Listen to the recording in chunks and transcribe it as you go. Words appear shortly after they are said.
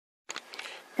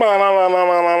Leroy.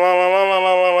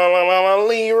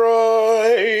 Leroy.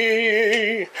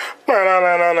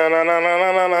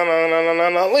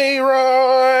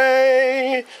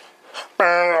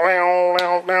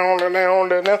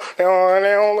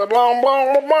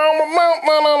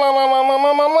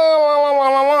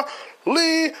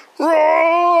 Leroy.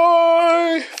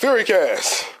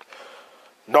 Furicast.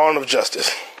 Dawn of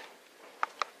Justice.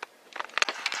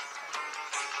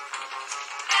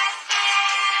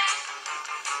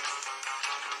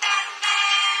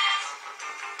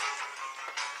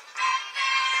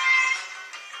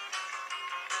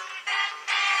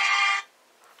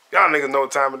 Y'all niggas know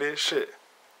what time it is. Shit.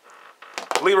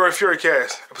 Leroy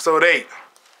Furicast, episode 8.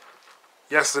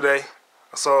 Yesterday,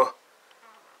 I saw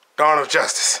Dawn of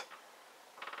Justice.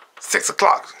 6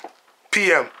 o'clock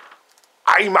p.m.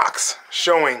 IMAX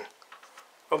showing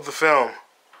of the film.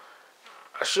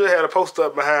 I should have had a poster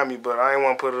up behind me, but I ain't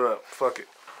want to put it up. Fuck it.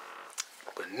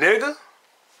 But nigga,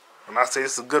 when I say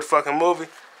it's a good fucking movie,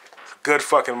 it's a good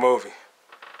fucking movie.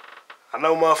 I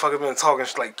know motherfuckers been talking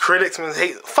like critics been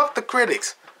hate. Fuck the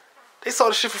critics. They saw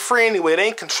the shit for free anyway. They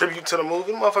ain't contribute to the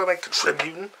movie. Motherfuckers ain't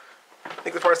contributing.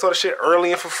 Niggas probably saw the shit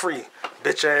early and for free.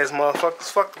 Bitch ass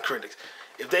motherfuckers. Fuck the critics.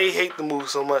 If they hate the movie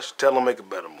so much, tell them make a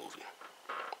better movie.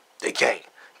 They can't.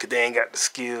 Because they ain't got the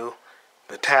skill,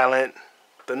 the talent,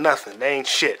 the nothing. They ain't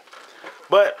shit.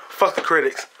 But, fuck the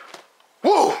critics.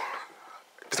 Woo!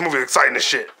 This movie is exciting as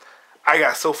shit. I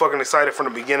got so fucking excited from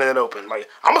the beginning it opened. Like,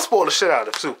 I'm gonna spoil the shit out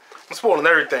of it too. I'm spoiling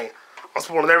everything. I'm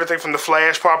spoiling everything from the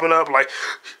Flash popping up, like,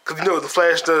 because you know the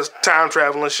Flash does time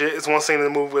travel and shit. It's one scene in the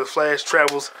movie where the Flash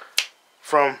travels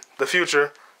from the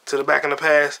future to the back in the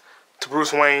past to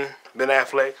Bruce Wayne, Ben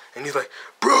Affleck, and he's like,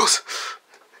 Bruce,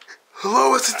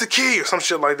 Lois is the key, or some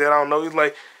shit like that. I don't know. He's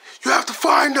like, you have to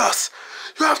find us.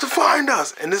 You have to find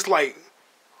us. And it's like,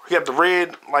 he had the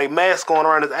red like mask going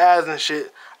around his eyes and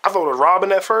shit. I thought it was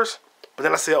Robin at first, but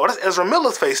then I said, oh, that's Ezra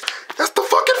Miller's face. That's the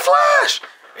fucking Flash.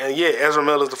 And yeah, Ezra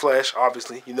Miller's the Flash,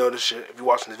 obviously. You know this shit if you're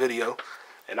watching this video.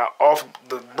 And off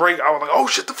the break, I was like, oh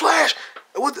shit, the Flash.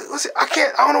 What's it? I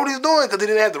don't know what he's doing because he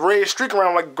didn't have the red streak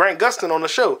around like Grant Gustin on the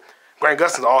show. Grant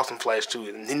Gustin's an awesome Flash too.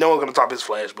 And no one's going to top his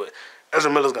Flash, but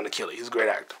Ezra Miller's going to kill it. He's a great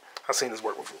actor. I've seen his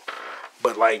work before.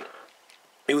 But like,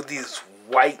 it was these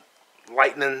white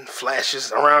lightning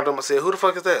flashes around him. I said, who the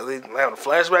fuck is that? They have a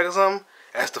flashback or something?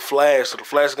 That's the Flash. So the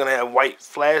Flash is going to have white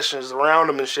flashes around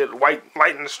him and shit. White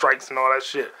lightning strikes and all that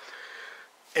shit.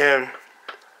 And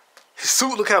his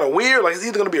suit look kind of weird. Like, it's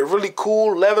either going to be a really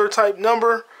cool leather type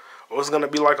number or it's going to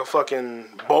be like a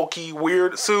fucking bulky,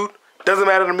 weird suit. Doesn't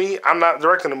matter to me. I'm not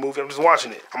directing the movie. I'm just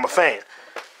watching it. I'm a fan.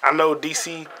 I know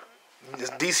DC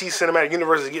Cinematic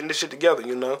Universe is getting this shit together,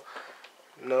 you know.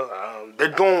 They're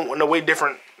going in a way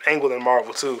different angle than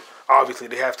Marvel, too. Obviously,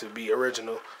 they have to be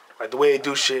original. Like, the way they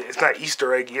do shit, it's not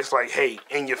Easter eggy. It's like, hey,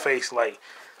 in your face, like,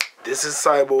 this is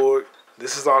Cyborg,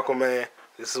 this is Aquaman,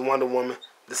 this is Wonder Woman,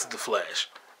 this is the Flash.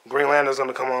 Green Lantern's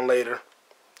gonna come on later.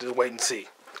 Just wait and see.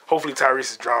 Hopefully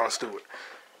Tyrese is John Stewart.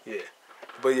 Yeah.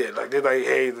 But yeah, like, they're like,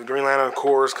 hey, the Green Lantern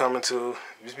Corps is coming too.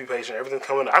 Just be patient. Everything's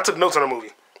coming. I took notes on the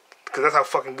movie. Because that's how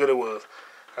fucking good it was.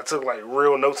 I took, like,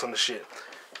 real notes on the shit.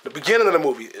 The beginning of the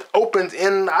movie, it opened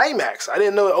in IMAX. I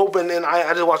didn't know it opened in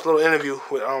I just watched a little interview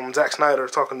with Zack Snyder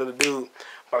talking to the dude.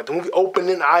 Like, the movie opened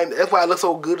in IMAX. That's why it looks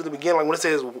so good at the beginning. Like, when it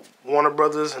says Warner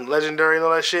Brothers and Legendary and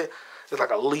all that shit, it's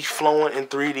like a leaf flowing in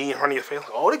 3D in front of your face.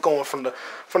 Like, oh, they going from the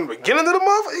beginning of the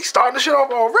month. They starting the shit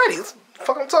off already. That's what the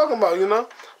fuck I'm talking about, you know?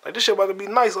 Like, this shit about to be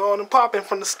nice all and popping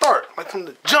from the start. Like, from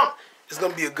the jump, it's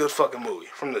going to be a good fucking movie.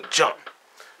 From the jump.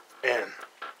 And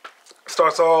it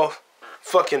starts off,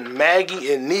 fucking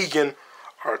Maggie and Negan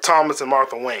are Thomas and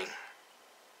Martha Wayne.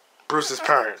 Bruce's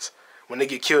parents. When they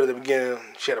get killed at the beginning,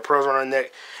 she had a pearls around her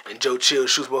neck, and Joe Chill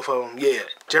shoots both of them. Yeah,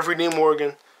 Jeffrey Dean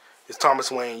Morgan is Thomas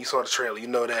Wayne. You saw the trailer, you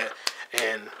know that.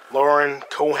 And Lauren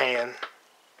Cohan,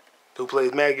 who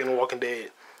plays Maggie in The Walking Dead.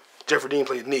 Jeffrey Dean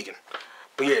plays Negan.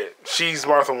 But yeah, she's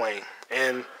Martha Wayne.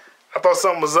 And I thought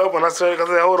something was up when I said,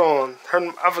 hold on.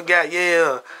 I forgot,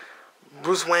 yeah.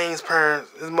 Bruce Wayne's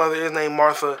parents, his mother is named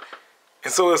Martha.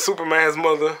 And so is Superman's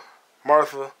mother,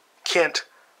 Martha Kent.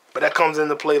 But that comes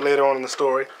into play later on in the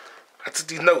story. I took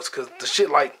these notes because the shit,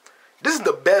 like, this is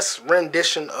the best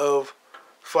rendition of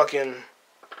fucking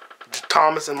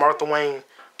Thomas and Martha Wayne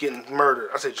getting murdered.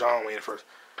 I said John Wayne at first.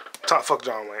 Fuck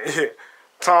John Wayne.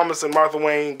 Thomas and Martha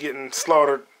Wayne getting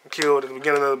slaughtered, killed at the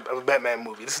beginning of a Batman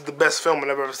movie. This is the best film I've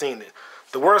ever seen it.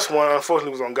 The worst one,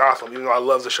 unfortunately, was on Gotham, even though I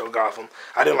love the show Gotham.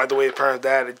 I didn't like the way the parents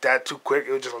died. It died too quick.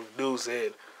 It was just like the dude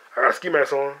said, I got a ski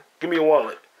mask on. Give me your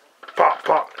wallet. Pop,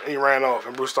 pop. And he ran off.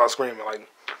 And Bruce started screaming. Like,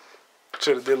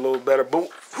 should have did a little better. But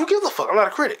who gives a fuck? I'm not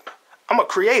a critic. I'm a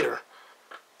creator.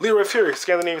 Leroy Fury,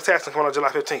 Scandinavian Assassin, coming out July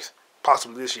 15th.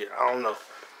 Possibly this year. I don't know.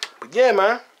 But yeah,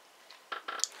 man.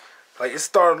 Like, it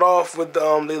started off with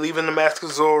they leaving the mask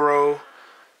of Zorro.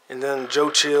 And then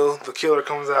Joe Chill, the killer,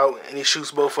 comes out and he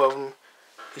shoots both of them.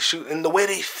 And the way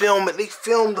they film it, they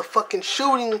film the fucking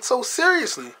shooting so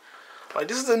seriously. Like,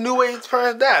 this is a new way his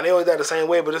parents die. They always die the same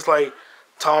way, but it's like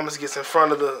Thomas gets in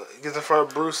front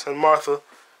of Bruce and Martha.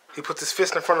 He puts his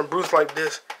fist in front of Bruce like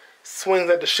this, swings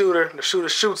at the shooter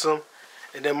shoots him,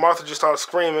 and then Martha just starts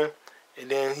screaming, and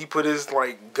then he put his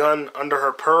like gun under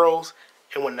her pearls,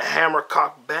 and when the hammer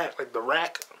cocked back, like the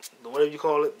rack, whatever you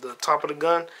call it, the top of the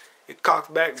gun, it cocks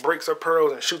back, breaks her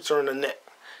pearls, and shoots her in the neck.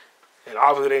 And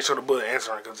obviously they didn't show the bullet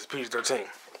answering because it's PG-13.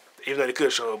 Even though they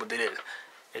could show it, but they didn't.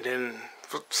 And then,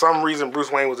 for some reason,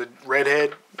 Bruce Wayne was a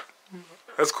redhead.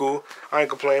 That's cool. I ain't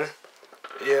complaining.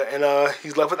 Yeah, and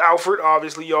he's left with Alfred.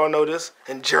 Obviously, y'all know this.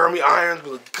 And Jeremy Irons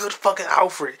was a good fucking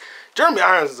Alfred. Jeremy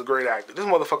Irons is a great actor. This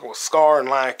motherfucker was Scar and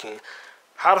Lion King.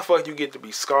 How the fuck you get to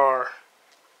be Scar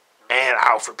and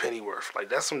Alfred Pennyworth? Like,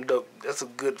 that's some dope. That's a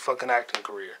good fucking acting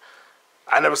career.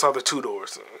 I never saw The Two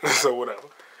Doors, so whatever.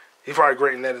 He's probably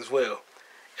great in that as well.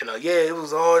 And yeah, it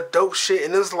was all dope shit.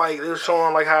 And it was like, they were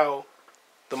showing like how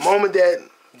the moment that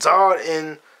Zod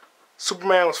and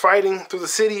Superman was fighting through the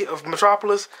city of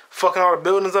Metropolis, fucking all the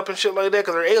buildings up and shit like that,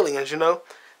 because they're aliens, you know?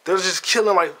 They was just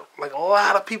killing like a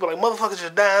lot of people. Like, motherfuckers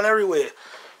just dying everywhere.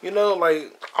 You know, like,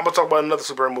 I'm going to talk about another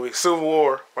superhero movie, Civil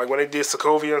War. Like, when they did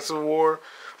Sokovia in Civil War,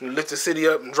 when they lifted the city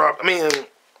up and dropped,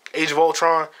 Age of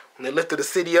Ultron, when they lifted the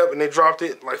city up and they dropped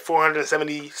it, like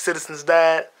 470 citizens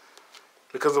died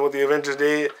because of what the Avengers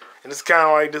did. And it's kind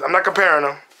of like this. I'm not comparing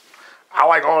them. I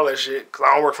like all that shit because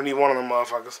I don't work for neither one of them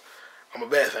motherfuckers. I'm a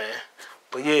Bat fan.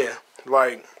 But yeah,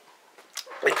 like,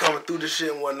 they coming through this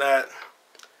shit and whatnot.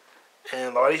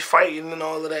 And like, they fighting and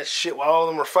all of that shit. While all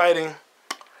of them are fighting,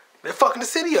 they're fucking the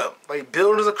city up. Like,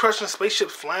 buildings are crushing,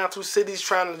 spaceships flying through cities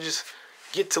trying to just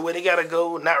get to where they gotta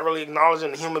go, not really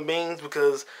acknowledging the human beings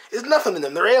because it's nothing to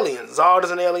them. They're aliens. Zod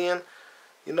is an alien.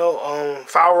 You know,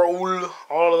 Faraul,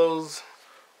 all of those.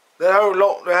 The whole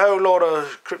lot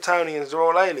of Kryptonians are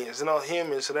all aliens. They're not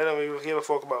humans, so they don't even give a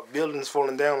fuck about buildings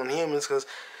falling down on humans because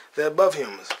they're above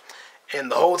humans.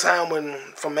 And the whole time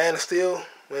from Man of Steel,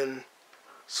 when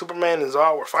Superman and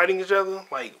Zod were fighting each other,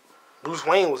 like, Bruce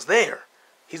Wayne was there.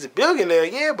 He's a billionaire,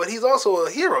 yeah, but he's also a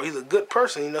hero. He's a good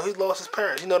person, you know. He lost his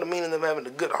parents. You know the meaning of having a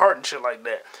good heart and shit like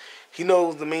that. He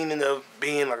knows the meaning of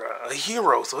being like a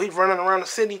hero. So he's running around the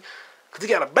city because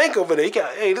he got a bank over there.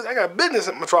 I got business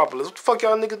in Metropolis. What the fuck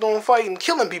y'all niggas doing fighting,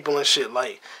 killing people and shit?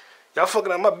 Like, y'all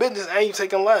fucking up my business and you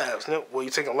taking lives. Well, you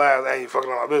taking lives and you fucking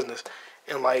up my business.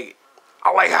 And like,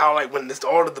 I like how like when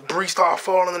all the debris start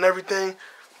falling and everything,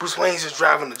 Bruce Wayne's just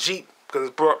driving the Jeep because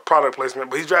it's product placement,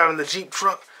 but he's driving the Jeep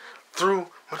truck through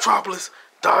Metropolis,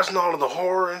 dodging all of the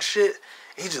horror and shit.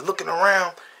 And he's just looking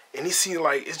around and he see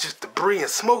like it's just debris and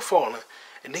smoke falling.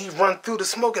 And then he run through the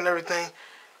smoke and everything.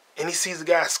 And he sees the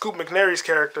guy, Scoop McNairy's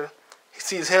character. He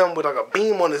sees him with like a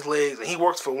beam on his legs, and he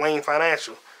works for Wayne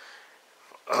Financial.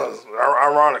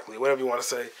 Ironically, whatever you want to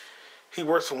say, he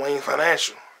works for Wayne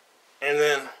Financial. And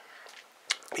then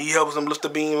he helps him lift the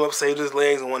beam up, save his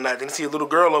legs and whatnot. Then you see a little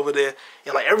girl over there,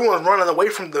 and like everyone's running away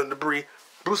from the debris.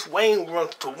 Bruce Wayne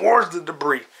runs towards the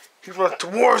debris. He runs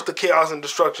towards the chaos and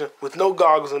destruction with no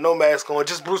goggles and no mask on,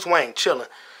 just Bruce Wayne chilling.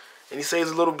 And he saves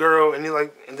the little girl, and he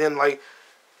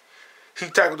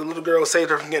tackled the little girl,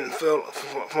 saved her from getting from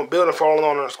a building falling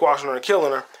on her and squashing her and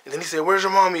killing her. And then he said, "Where's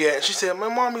your mommy at?" And she said, "My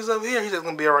mommy's up here." He said, "It's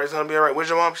gonna be alright, it's gonna be alright." "Where's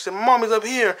your mom?" She said, "My mommy's up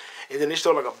here." And then they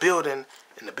showed like a building,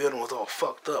 and the building was all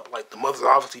fucked up. Like the mother's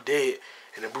obviously dead.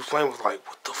 And then Bruce Wayne was like,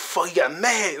 "What the fuck?" He got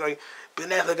mad. Like Ben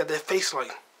Affleck got that face like,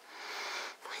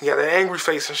 he got that angry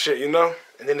face and shit, you know?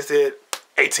 And then it said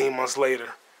 18 months later.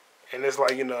 And it's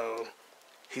like, you know,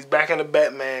 he's back in the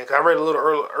Batman. Cause I read a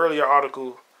little earlier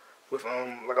article with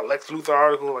like a Lex Luthor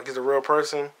article, like he's a real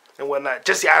person and whatnot.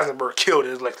 Jesse Eisenberg killed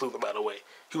his Lex Luthor, by the way.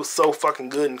 He was so fucking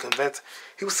good and convincing.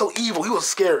 He was so evil. He was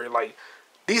scary. Like,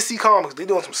 DC Comics, they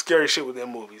doing some scary shit with their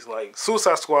movies. Like,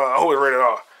 Suicide Squad, always rated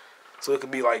R. So it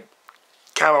could be like,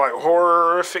 kind of like a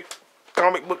horrific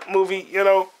comic book movie, you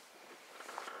know?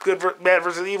 Bad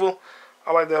versus evil.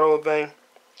 I like that whole thing.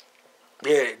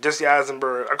 Yeah, Jesse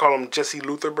Eisenberg. I call him Jesse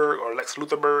Lutherberg or Lex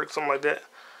Lutherberg, something like that.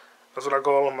 That's what I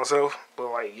call him myself.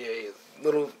 But like, yeah,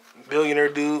 little billionaire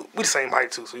dude. We the same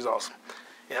height too, so he's awesome.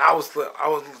 And I was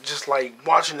just like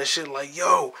watching this shit like,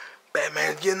 yo,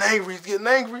 Batman's getting angry. He's getting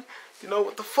angry. You know,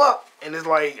 what the fuck? And it's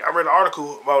like, I read an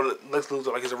article about Lex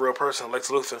Luthor, like he's a real person, Lex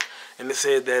Luthor. And it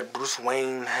said that Bruce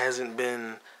Wayne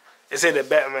it said that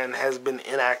Batman has been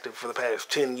inactive for the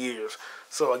past 10 years.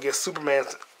 So I guess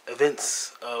Superman's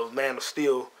events of Man of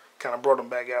Steel kind of brought him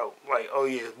back out. Like, oh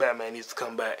yeah, Batman needs to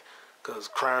come back because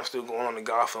crime's still going on in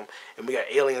Gotham, and we got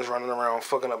aliens running around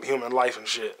fucking up human life and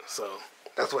shit. So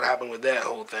that's what happened with that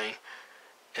whole thing.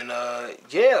 And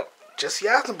yeah, Jesse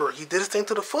Eisenberg, he did his thing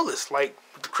to the fullest. Like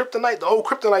the kryptonite, the whole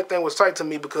kryptonite thing was tight to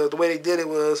me because the way they did it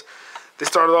was they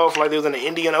started off like they was in the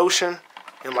Indian Ocean,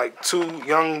 and like two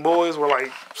young boys were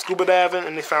like scuba diving,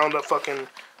 and they found a fucking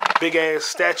big ass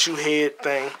statue head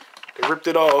thing. They ripped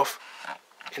it off,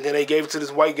 and then they gave it to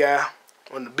this white guy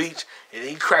on the beach, and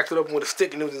he cracked it open with a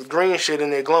stick, and there was this green shit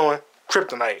in there glowing.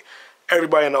 Kryptonite.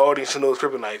 Everybody in the audience should know it's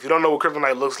kryptonite. If you don't know what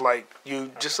kryptonite looks like,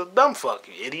 you just a dumb fuck,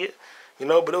 you idiot. You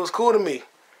know, but it was cool to me.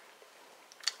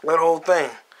 That whole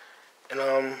thing. And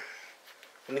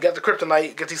when he got the kryptonite, I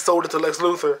guess he sold it to Lex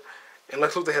Luthor, and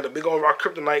Lex Luthor had a big old rock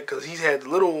kryptonite because he had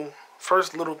the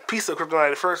first little piece of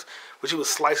kryptonite at first, which he was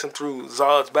slicing through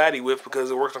Zod's body with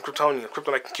because it works on Kryptonians.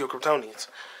 Kryptonite can kill Kryptonians.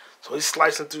 So he's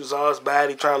slicing through Zod's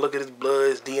body, trying to look at his blood,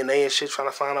 his DNA and shit, trying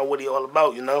to find out what he all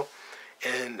about, you know?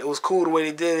 And it was cool the way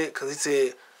they did it, because he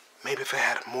said, maybe if I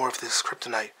had more of this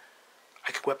kryptonite,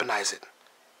 I could weaponize it.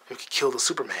 We could kill the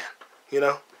Superman, you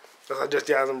know? That's how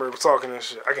Jesse Eisenberg was talking and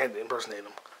shit. I can't impersonate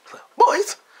him. Like,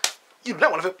 boys, you do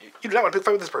not want to pick a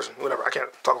fight with this person. Whatever, I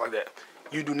can't talk like that.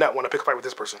 You do not want to pick a fight with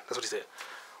this person. That's what he said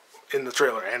in the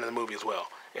trailer and in the movie as well.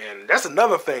 And that's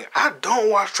another thing. I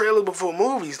don't watch trailers before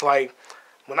movies. Like,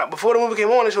 before the movie came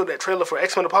on, they showed that trailer for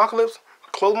X-Men Apocalypse. I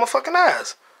closed my fucking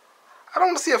eyes. I don't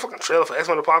want to see a fucking trailer for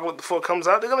X-Men Apocalypse before it comes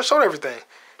out. They're going to show everything.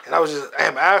 And I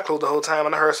had my eyes closed the whole time,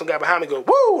 and I heard some guy behind me go,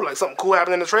 woo, like something cool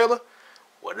happened in the trailer.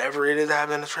 Whatever it is that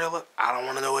happened in the trailer, I don't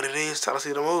want to know what it is till I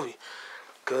see the movie.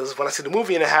 Because when I see the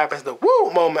movie and it happens, the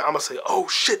woo moment, I'm going to say, oh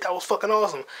shit, that was fucking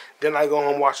awesome. Then I go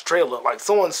home and watch the trailer. Like,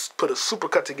 someone's put a super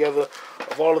cut together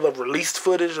of all of the released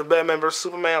footage of Batman vs.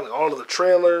 Superman, like all of the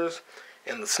trailers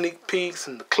and the sneak peeks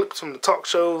and the clips from the talk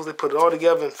shows. They put it all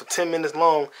together for 10 minutes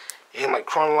long in like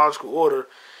chronological order.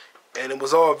 And it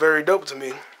was all very dope to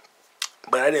me.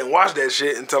 But I didn't watch that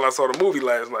shit until I saw the movie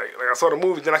last night. Like, I saw the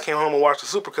movie, then I came home and watched the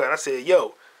supercut. And I said,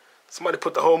 yo, somebody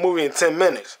put the whole movie in 10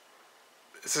 minutes.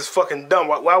 This is fucking dumb.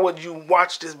 Why would you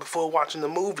watch this before watching the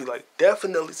movie? Like,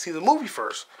 definitely see the movie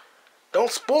first.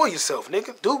 Don't spoil yourself,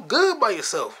 nigga. Do good by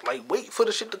yourself. Like, wait for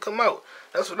the shit to come out.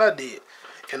 That's what I did.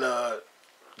 And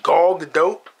Gal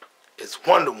Gadot is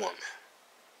Wonder Woman.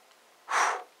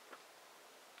 Whew.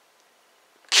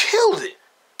 Killed it.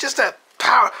 Just that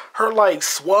power, her like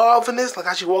suaveness, like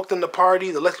how she walked in the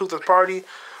party, the Lex Luthor party,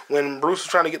 when Bruce was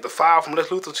trying to get the file from Lex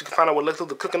Luthor so she could find out what Lex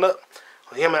Luthor cooking up.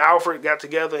 Him and Alfred got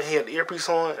together and he had the earpiece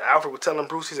on. Alfred was telling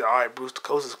Bruce, he said, all right, Bruce, the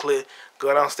coast is clear.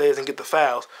 Go downstairs and get the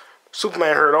files.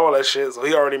 Superman heard all that shit, so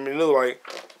he already knew, like,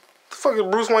 what the fuck is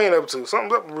Bruce Wayne up to?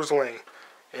 Something's up with Bruce Wayne.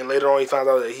 And later on he found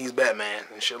out that he's Batman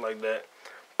and shit like that.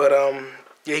 But,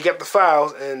 yeah, he got the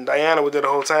files, and Diana was there the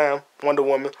whole time, Wonder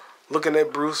Woman, looking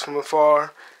at Bruce from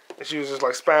afar. And she was just,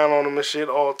 like, spying on him and shit,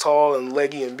 all tall and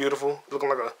leggy and beautiful, looking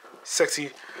like a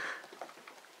sexy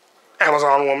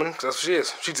Amazon woman, that's what she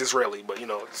is. She's Israeli, but, you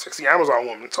know, sexy Amazon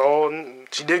woman, tall, and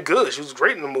she did good. She was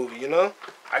great in the movie, you know?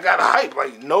 I got hype.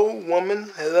 Like, no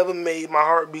woman has ever made my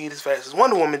heart beat as fast as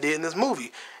Wonder Woman did in this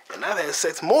movie. And I've had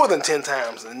sex more than 10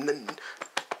 times, and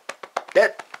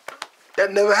that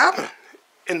never happened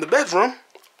in the bedroom,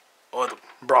 or the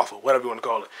brothel, whatever you want to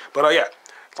call it. But, yeah,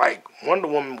 like, Wonder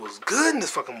Woman was good in this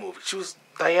fucking movie. She was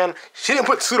Diana. She didn't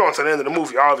put the suit on to the end of the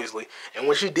movie, obviously. And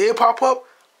when she did pop up,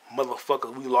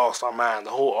 motherfuckers, we lost our mind. The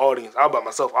whole audience, I by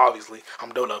myself, obviously,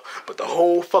 I'm Dodo, but the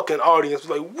whole fucking audience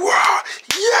was like, wow,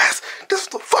 yes, this is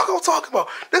the fuck I'm talking about.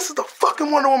 This is the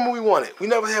fucking Wonder Woman we wanted. We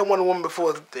never had Wonder Woman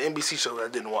before the NBC show that I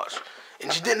didn't watch.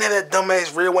 And she didn't have that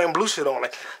dumbass red, white, and blue shit on.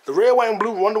 Like, the red, white, and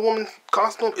blue Wonder Woman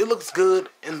costume, it looks good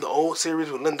in the old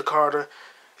series with Linda Carter.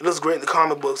 It looks great in the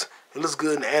comic books. It looks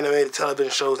good in the animated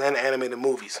television shows and the animated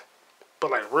movies.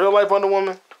 But, like, real life Wonder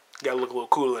Woman, you gotta look a little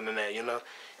cooler than that, you know?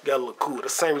 Gotta look cool. The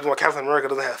same reason why Captain America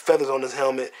doesn't have feathers on his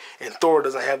helmet and Thor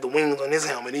doesn't have the wings on his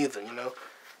helmet either, you know?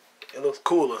 It looks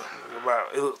cooler.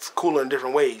 It looks cooler in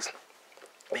different ways.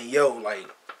 And yo, like,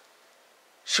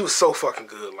 she was so fucking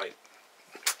good. Like,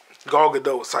 Gal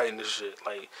Gadot was citing this shit.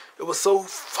 Like, it was so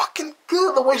fucking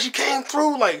good the way she came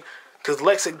through. Like, because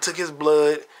Lex took his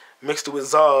blood, mixed it with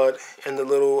Zod in the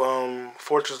little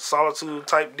Fortress of Solitude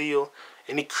type deal.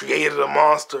 And he created a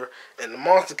monster, and the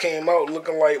monster came out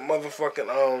looking like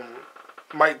motherfucking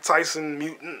Mike Tyson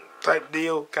mutant type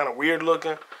deal, kind of weird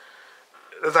looking.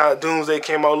 That's how Doomsday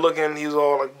came out looking. He was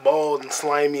all like bald and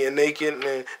slimy and naked.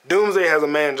 And Doomsday has a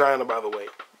mangina, by the way.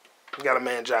 He got a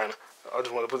mangina. I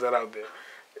just want to put that out there.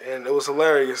 And it was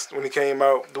hilarious when he came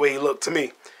out, the way he looked to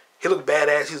me. He looked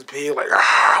badass. He was big,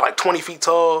 like 20 feet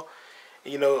tall.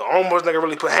 You know, the only person that can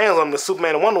really put hands on him is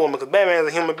Superman and Wonder Woman, because Batman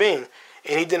is a human being.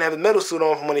 And he didn't have the metal suit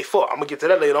on from when they fought. I'm going to get to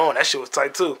that later on. That shit was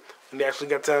tight, too. When they actually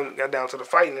got down to the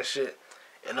fighting and shit.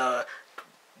 And,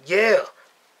 yeah.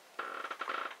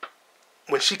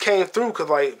 When she came through, because,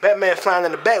 like, Batman flying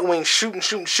in the Batwing,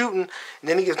 shooting. And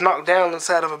then he gets knocked down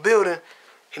inside of a building.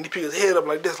 And he picks his head up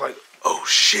like this, like, oh,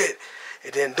 shit.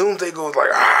 And then Doomsday goes like,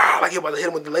 ah, like he about to hit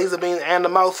him with the laser beams and the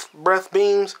mouth breath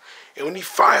beams. And when he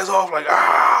fires off, like,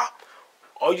 ah,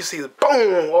 all you see is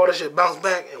boom, all that shit bounce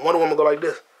back. And Wonder Woman go like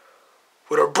this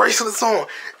with her bracelets on.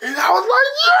 And I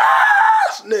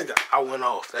was like, yes! Nigga, I went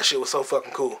off. That shit was so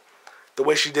fucking cool. The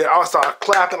way she did, I started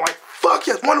clapping like, fuck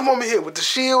yes, Wonder Woman here with the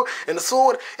shield and the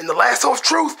sword and the lasso of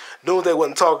truth. Doomsday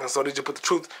wasn't talking, so they just put the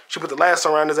truth, she put the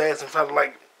lasso around his ass and tried to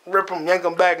like rip him, yank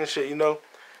him back and shit, you know?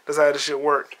 That's how this shit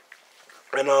worked.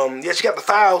 And yeah, she got the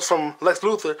files from Lex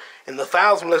Luthor, and the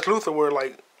files from Lex Luthor were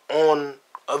like on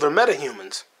other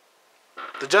metahumans,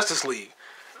 the Justice League.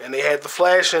 And they had the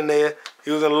Flash in there.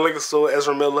 He was in a liquor store,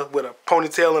 Ezra Miller, with a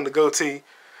ponytail and a goatee.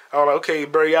 I was like, okay,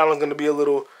 Barry Allen's gonna be a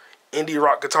little indie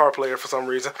rock guitar player for some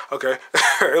reason. Okay,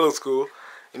 it looks cool.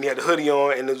 And he had the hoodie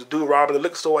on, and there was a dude robbing the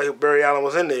liquor store while Barry Allen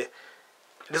was in there.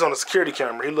 This on a security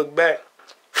camera. He looked back,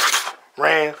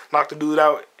 ran, knocked the dude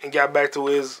out, and got back to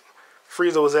his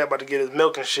Frieza was at about to get his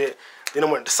milk and shit. Then I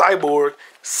went to Cyborg.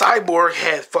 Cyborg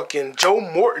had fucking Joe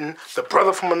Morton, the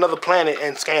brother from another planet,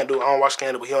 and Scandal. I don't watch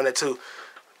Scandal, but he on that too.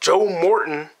 Joe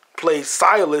Morton plays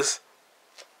Silas.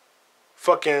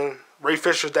 Fucking Ray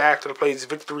Fisher's the actor that plays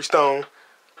Victory Stone.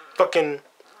 Fucking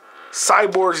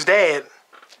Cyborg's dad.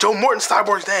 Joe Morton's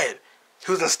Cyborg's dad.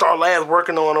 He was in Star Labs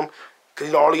working on him. Because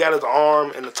you know, all he got is the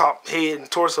arm and the top head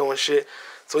and torso and shit.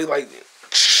 So he's like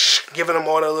giving him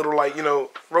all that little, like, you know,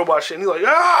 robot shit. And he's like,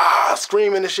 ah,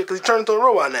 screaming and shit, because he turned into a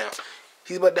robot now.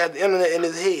 He's about to have the internet in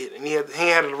his head. And he ain't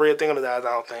had the red thing on his eyes, I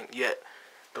don't think, yet.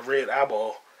 The red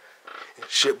eyeball and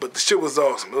shit. But the shit was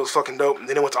awesome. It was fucking dope. And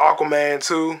then it went to Aquaman,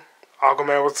 too.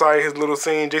 Aquaman was tight. His little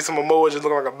scene. Jason Momoa just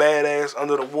looking like a badass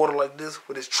under the water like this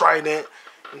with his trident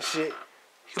and shit.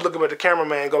 He looking at the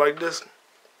cameraman and go like this.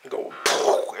 And go,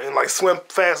 and like swim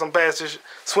past him past his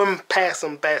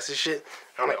shit.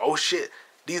 And I'm like, oh shit.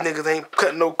 These niggas ain't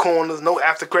cutting no corners, no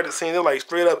after credit scene. They're like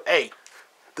straight up, hey,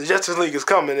 the Justice League is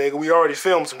coming, nigga. We already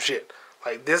filmed some shit.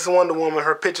 Like this Wonder Woman,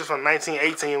 her pictures from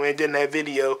 1918 when it didn't have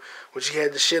video, when she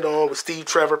had the shit on with Steve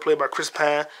Trevor, played by Chris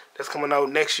Pine. That's coming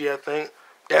out next year, I think.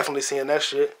 Definitely seeing that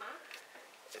shit.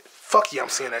 Fuck yeah, I'm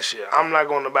seeing that shit. I'm not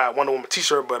going to buy a Wonder Woman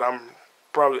t-shirt, but I might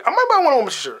buy a Wonder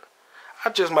Woman t-shirt. I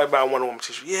just might buy a Wonder Woman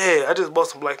t-shirt. Yeah, I just bought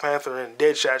some Black Panther and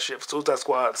Deadshot shit for Suicide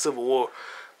Squad and Civil War.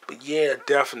 But yeah,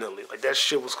 definitely. Like, that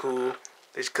shit was cool.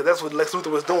 Because that's what Lex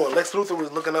Luthor was doing. Lex Luthor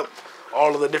was looking up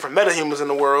all of the different metahumans in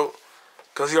the world.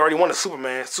 Because he already wanted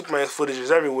Superman. Superman's footage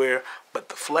is everywhere. But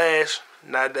the Flash,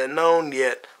 not that known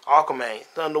yet. Aquaman,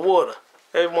 it's underwater.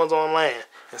 Everyone's on land.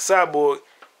 And Cyborg,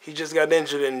 he just got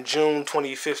injured in June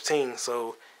 2015.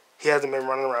 So he hasn't been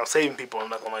running around saving people or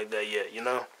nothing like that yet, you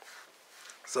know?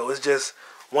 So it's just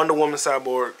Wonder Woman,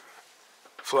 Cyborg,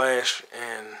 Flash,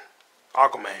 and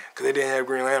Aquaman, because they didn't have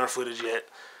Green Lantern footage yet.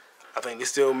 I think they're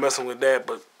still messing with that,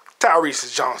 but Tyrese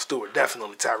is Jon Stewart.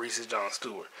 Definitely Tyrese is Jon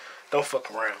Stewart. Don't fuck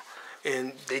around.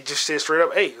 And they just said straight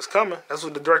up, hey, it's coming. That's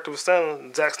what the director was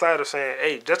telling Zack Snyder, saying,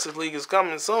 hey, Justice League is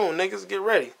coming soon. Niggas, get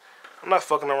ready. I'm not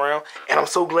fucking around. And I'm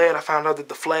so glad I found out that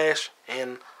the Flash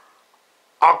and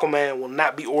Aquaman will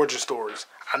not be origin stories.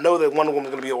 I know that Wonder Woman's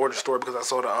going to be an origin story because I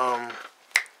saw the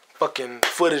fucking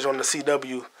footage on the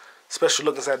CW special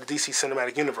look inside the DC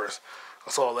Cinematic Universe. I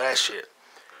saw all that shit.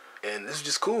 And this is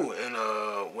just cool. And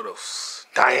what else?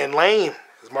 Diane Lane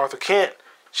is Martha Kent.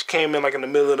 She came in like in the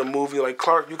middle of the movie. Like,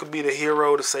 Clark, you could be the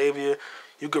hero, the savior.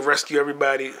 You could rescue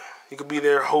everybody. You could be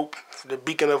their hope, the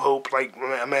beacon of hope, like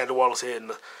Amanda Waller said in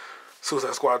the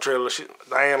Suicide Squad trailer.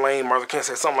 Diane Lane, Martha Kent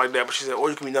said something like that, but she said, or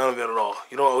you can be none of it at all.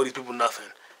 You don't owe these people nothing.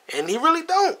 And he really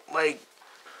don't. Like,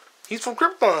 he's from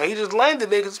Krypton. He just landed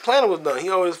there because his planet was done. He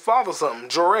owed his father something,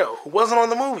 Jor-El, who wasn't on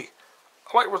the movie.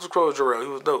 I like Russell Crowe's Jor-El. He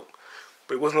was dope.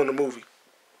 But he wasn't on the movie.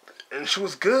 And she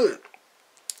was good.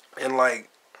 And, like,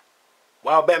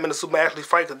 while Batman and Superman actually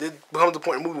fight, because it becomes a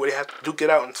point in the movie where they have to duke it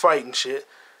out and fight and shit.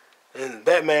 And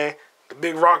Batman, the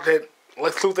big rock that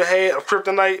Lex Luthor had of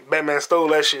kryptonite, Batman stole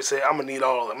that shit, said, I'm going to need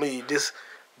all of it. I'm going to need this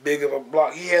big of a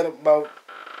block. He had about,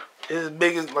 as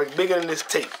big as, like, bigger than this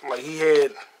tape. Like, he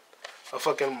had a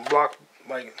fucking block,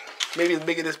 like, maybe as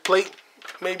big as this plate.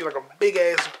 Maybe like a big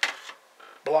ass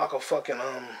block of fucking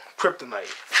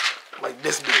kryptonite. Like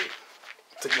this big.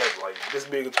 Together. Like this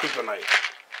big of kryptonite.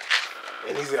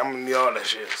 And he said, I'm gonna need all that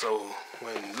shit. So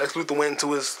when Lex Luthor went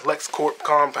into his LexCorp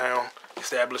compound,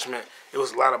 establishment. It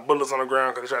was a lot of bullets on the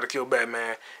ground because they tried to kill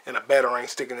Batman, and a batarang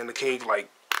sticking in the cage like,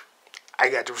 I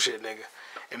got your shit, nigga.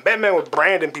 And Batman was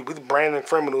branding people. He was branding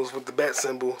criminals with the bat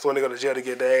symbol, so when they go to jail to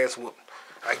get their ass whooped.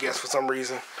 I guess for some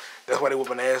reason. That's why they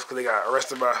whooping ass, because they got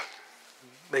arrested by,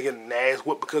 they getting their ass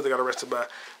whooped because they got arrested by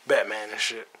Batman and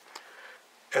shit.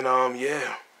 And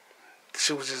yeah,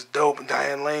 shit was just dope. And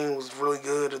Diane Lane was really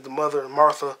good as the mother,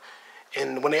 Martha.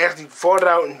 And when they actually fought it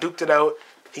out and duked it out,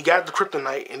 he got the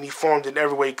kryptonite and he formed it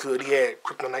every way he could. He had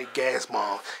kryptonite gas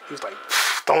bomb. He was like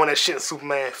throwing that shit in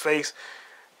Superman's face.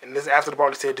 And this after the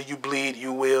party said, "Do you bleed?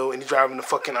 You will." And he's driving the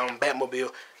fucking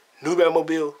Batmobile. New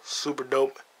Batmobile, super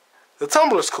dope. The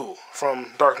Tumbler's cool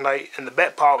from Dark Knight, and the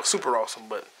Bat Paw was super awesome.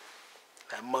 But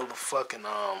that motherfucking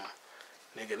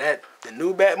nigga, the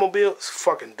new Batmobile is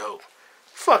fucking dope.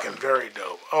 Fucking very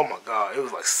dope. Oh my god, it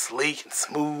was like sleek and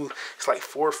smooth. It's like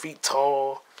 4 feet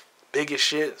tall, big as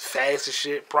shit, fast as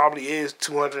shit. Probably is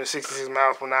 266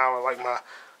 miles per hour, like my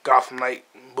Gotham Knight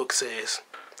book says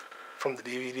from the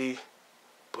DVD.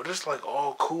 But it's like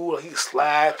all cool. Like, he can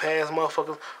slide past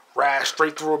motherfuckers, ride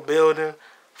straight through a building,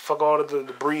 fuck all the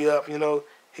debris up, you know.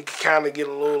 He could kind of get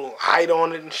a little height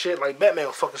on it and shit. Like, Batman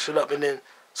was fucking shit up, and then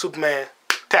Superman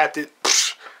tapped it,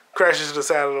 crashes to the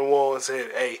side of the wall and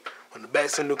said, "Hey, when the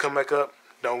bat symbol come back up,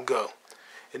 don't go."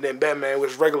 And then Batman with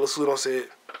his regular suit on said,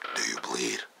 "Do you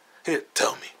bleed? Here,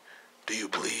 tell me, do you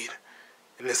bleed?"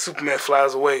 And then Superman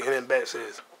flies away, and then Bat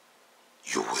says,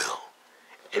 "You will."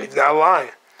 And he's not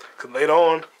lying. Because later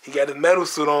on, he got his metal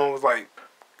suit on, was like,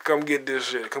 "Come get this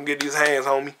shit. Come get these hands,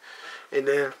 homie." And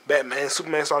then Batman and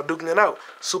Superman started duking it out.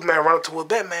 Superman run up towards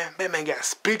Batman. Batman got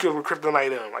speakers with kryptonite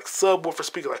in them, like subwoofer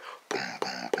speakers, like boom,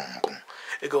 boom, boom, boom.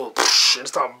 It goes, and it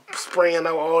started spraying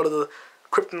out all of the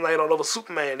kryptonite all over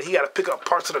Superman. And he got to pick up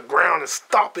parts of the ground and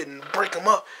stop it and break them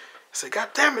up. I said, "God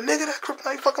damn it, nigga, that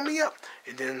kryptonite fucking me up."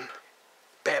 And then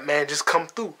Batman just come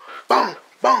through. Boom,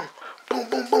 boom, boom,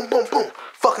 boom, boom, boom, boom.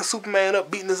 Fucking Superman up,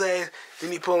 beating his ass.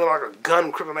 Then he pulling like a gun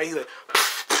with kryptonite. He's like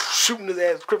shooting his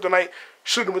ass with kryptonite,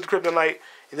 shooting with the kryptonite.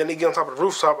 And then he get on top of the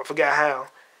rooftop. I forgot how.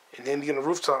 And then he get on the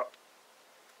rooftop.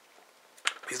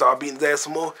 He started beating his ass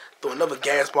some more. Throw another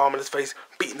gas bomb in his face,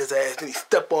 beating his ass. Then he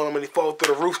step on him and he fall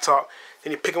through the rooftop.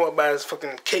 Then he pick him up by his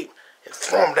fucking cape and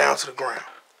throw him down to the ground.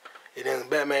 And then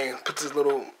Batman puts his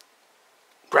little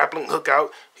grappling hook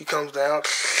out. He comes down.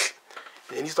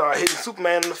 And then he started hitting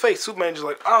Superman in the face. Superman just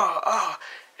like,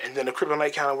 and then the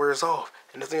kryptonite kind of wears off.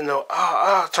 And the thing,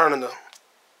 turning to,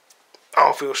 I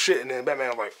don't feel shit. And then Batman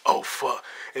was like, "Oh, fuck."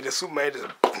 And then Superman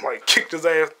just, like, kicked his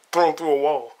ass, threw him through a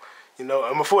wall. You know,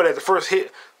 and before that, the first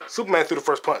hit, Superman threw the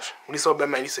first punch. When he saw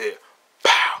Batman, he said,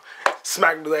 "Pow!"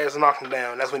 Smacked his ass and knocked him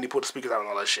down. That's when he put the speakers out and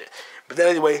all that shit. But then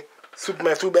anyway,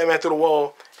 Superman threw Batman through the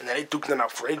wall, and then they duked it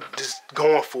out. They just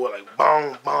going for it, like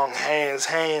bong, bong, hands.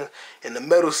 In the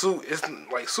metal suit, it's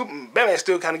like Batman's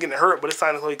still kind of getting hurt, but it's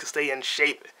time so he can stay in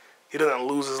shape. He doesn't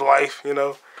lose his life, you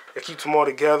know. It keeps them all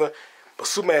together. But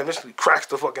Superman eventually cracks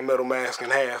the fucking metal mask in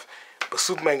half. But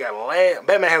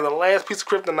Batman has the last piece of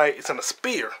kryptonite. It's in a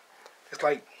spear. It's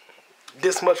like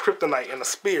this much kryptonite in a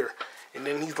spear. And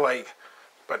then he's like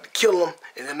about to kill him.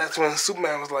 And then that's when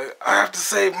Superman was like, "I have to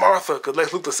save Martha." Because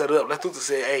Lex Luthor set it up. Lex Luthor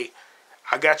said, "Hey,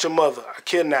 I got your mother. I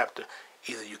kidnapped her.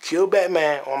 Either you kill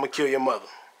Batman or I'm going to kill your mother.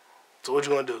 So what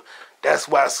you going to do?" That's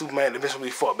why Superman eventually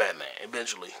fought Batman.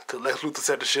 Eventually. Because Lex Luthor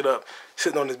set the shit up.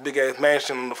 Sitting on this big ass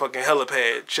mansion on the fucking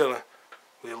helipad. Chilling.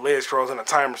 With his legs crossed and a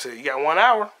timer said, "You got 1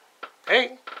 hour.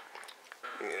 Hey.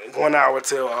 1 hour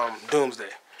till Doomsday."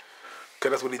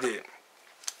 Because that's what he did.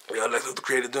 Yeah, Lex Luthor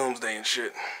created Doomsday and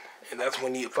shit. And that's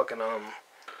when he fucking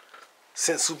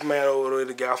sent Superman over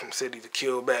to Gotham City to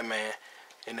kill Batman.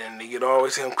 And then they get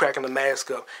always him cracking the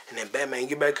mask up. And then Batman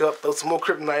get back up, throw some more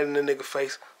kryptonite in the nigga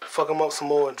face, fuck him up some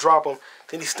more and drop him.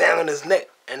 Then he stand on his neck.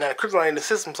 And now kryptonite in the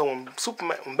system, so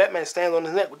when Batman stands on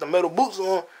his neck with the metal boots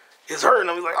on, it's hurting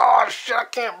him. He's like, "Oh shit, I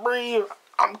can't breathe.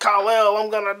 I'm Kal-El, I'm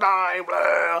gonna die,"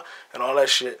 blah, and all that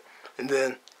shit. And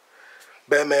then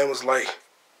Batman was like,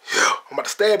 "Yeah, I'm about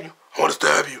to stab you. I want to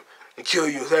stab you and kill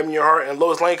you, stab you in your heart." And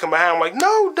Lois Lane come behind him like,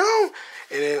 "No, don't."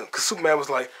 And then, because Superman was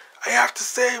like, "I have to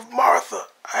save Martha.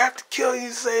 I have to kill you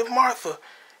to save Martha."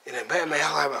 And then Batman was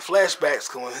having flashbacks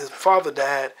because when his father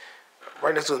died,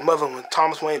 right next to his mother, when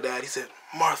Thomas Wayne died, he said,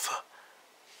 "Martha."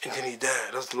 And then he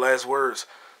died. That's the last words.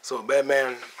 So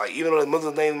Batman, like, even though his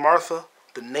mother's name is Martha,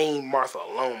 the name Martha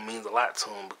alone means a lot to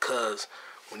him because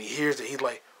when he hears it, he's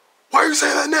like, "Why are you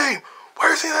saying that name? Why are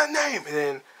you saying that name?" And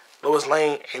then Lois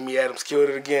Lane, Amy Adams killed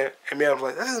it again. Amy Adams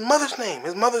was like, "That's his mother's name.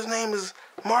 His mother's name is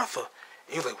Martha." And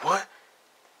he was like, "What?"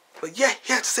 Like, "Yeah,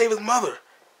 he had to save his mother."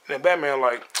 And then Batman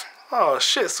like, "Oh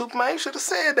shit, Superman, you should have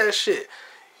said that shit.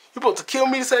 You supposed to kill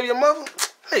me to save your mother?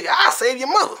 Hey, I'll save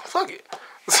your mother. Fuck it.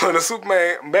 So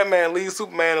Batman leaves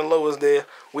Superman and Lois there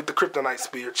with the kryptonite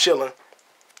spear, chilling.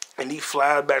 And he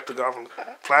flies back to Gotham,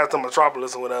 flies to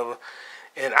Metropolis or whatever.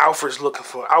 And Alfred's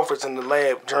in the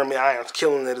lab. Jeremy Irons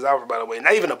killing it as Alfred, by the way.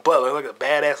 Not even a butler, like a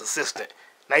badass assistant.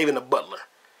 Not even a butler.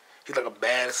 He's like a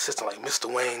bad assistant, like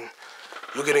Mr. Wayne.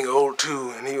 You're getting old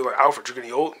too. And he was like, Alfred, you're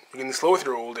getting old. You're getting slow with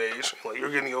your old age. Like,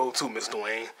 you're getting old too, Mr.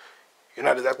 Wayne. You're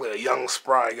not exactly a young,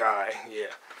 spry guy. Yeah.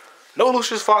 No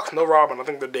Lucius Fox, no Robin. I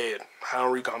think they're dead. I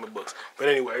don't read comic books. But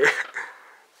anyway.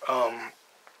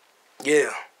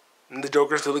 Yeah. And the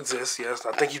Joker still exists, yes.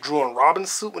 I think he drew on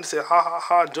Robin's suit when he said, ha ha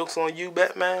ha, joke's on you,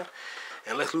 Batman.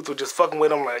 And Lex Luthor just fucking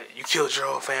with him like, you killed your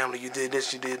whole family, you did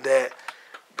this, you did that.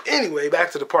 But anyway,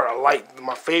 back to the part I like.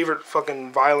 My favorite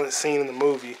fucking violent scene in the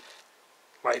movie.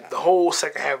 Like, the whole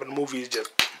second half of the movie is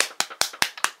just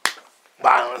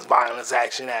violence,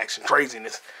 action,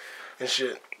 craziness, and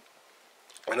shit.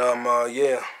 And,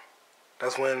 yeah.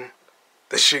 That's when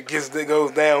the shit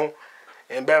goes down.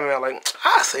 And Batman like,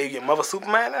 I'll save your mother,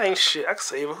 Superman. That ain't shit. I can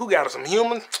save her. Who got her? Some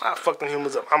humans? I'll fuck them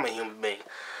humans up. I'm a human being.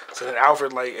 So then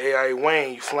Alfred like, hey,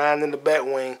 Wayne, you flying in the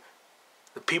Batwing.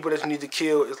 The people that you need to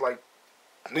kill is like,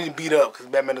 need to beat up because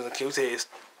Batman doesn't kill. He said it's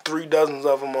 3 dozen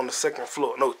of them on the second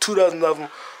floor. No, 2 dozen of them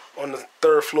on the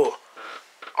 3rd floor.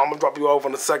 I'm going to drop you off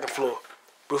on the 2nd floor.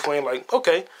 Bruce Wayne like,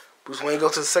 okay. Bruce Wayne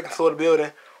goes to the 2nd floor of the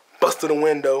building, busts through the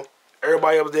window.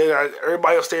 Everybody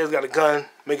upstairs got a gun,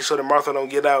 making sure that Martha don't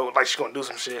get out like she's gonna do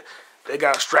some shit. They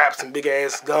got straps and big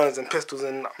ass guns and pistols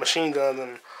and machine guns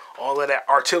and all of that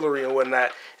artillery and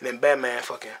whatnot. And then Batman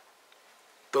fucking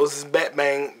throws his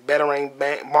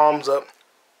batarang bombs up,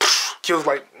 kills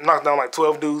knocks down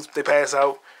 12 dudes. They pass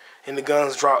out and the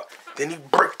guns drop. Then he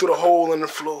breaks through the hole in the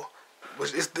floor,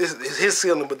 which is his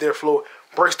ceiling but their floor.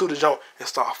 Breaks through the jump and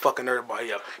start fucking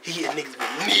everybody up. He hit niggas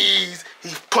with knees.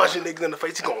 He's punching niggas in the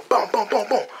face. He going boom, boom, boom,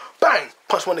 boom, bang.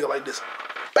 Punch one nigga like this.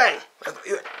 Bang.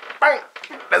 Bang.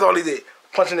 That's all he did.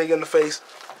 Punch a nigga in the face.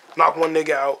 Knock one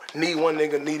nigga out. Knee one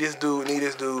nigga. Knee this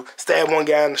dude. Stab one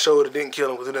guy in the shoulder. Didn't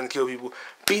kill him because it doesn't kill people.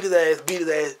 Beat his ass.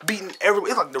 Beating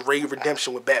everybody. It's like the Ray of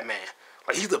Redemption with Batman.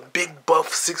 Like, he's a big,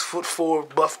 buff,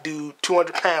 6'4" buff dude,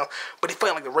 200 pounds, but he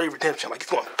fighting like the Ray of Redemption. Like,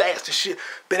 he's going fast as shit.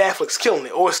 Ben Affleck's killing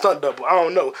it, or a stunt double. I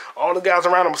don't know. All the guys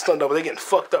around him are stunt double. They getting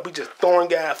fucked up. He just throwing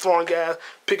guys,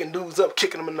 picking dudes up,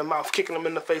 kicking them in the mouth, kicking them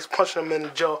in the face, punching them in the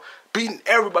jaw, beating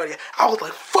everybody. I was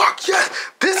like, fuck yes,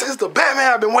 this is the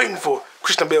Batman I've been waiting for.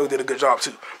 Christian Bale did a good job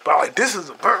too. But I'm like, this is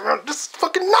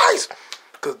fucking nice.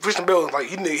 Because Christian Bale was like,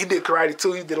 he did karate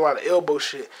too. He did a lot of elbow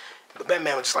shit. But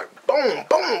Batman was just like, boom,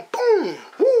 boom, boom,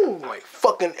 woo, like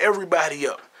fucking everybody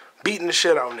up. Beating the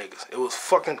shit out of niggas. It was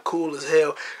fucking cool as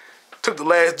hell. Took the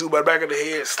last dude by the back of the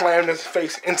head, slammed his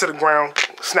face into the ground,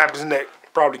 snapped his neck,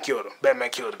 probably killed him.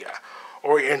 Batman killed the guy.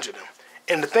 Or he injured him.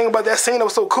 And the thing about that scene that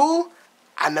was so cool,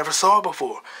 I never saw it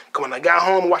before. Because when I got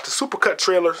home and watched the Supercut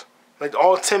trailers, like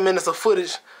all 10 minutes of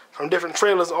footage from different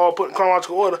trailers all put in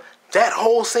chronological order, that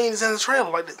whole scene is in the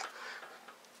trailer. Like,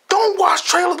 don't watch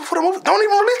trailers before the movie. Don't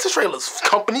even release the trailers.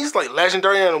 Companies like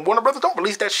Legendary and Warner Brothers don't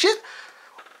release that shit.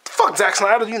 Fuck Zack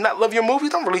Snyder. Do you not love your movies?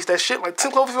 Don't release that shit. Like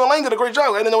 10 Cloverfield Lane did a great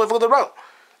job. I didn't know what it was about.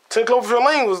 10 Cloverfield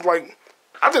Lane was like,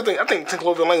 I think 10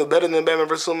 Cloverfield Lane was better than Batman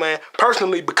vs Superman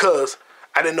personally because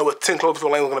I didn't know what 10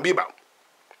 Cloverfield Lane was gonna be about.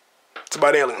 It's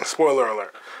about aliens. Spoiler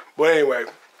alert. But anyway,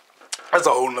 that's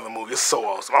a whole nother movie. It's so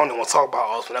awesome. I don't even want to talk about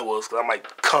how awesome that was because I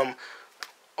might come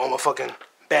on my fucking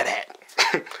bat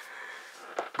hat.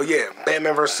 But yeah,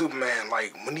 Batman vs Superman,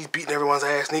 like, when he's beating everyone's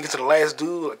ass, and he gets to the last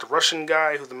dude, like the Russian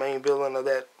guy who's the main villain of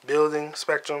that building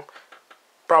spectrum,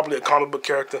 probably a comic book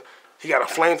character, he got a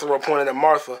flamethrower pointed at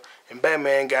Martha, and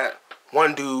Batman got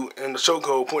one dude in the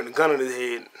chokehold pointing a gun at his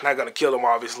head, not gonna kill him,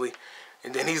 obviously,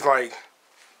 and then he's like,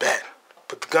 Bat,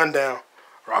 put the gun down,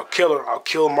 or I'll kill her, I'll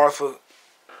kill Martha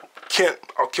Kent,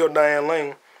 I'll kill Diane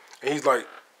Lane, and he's like,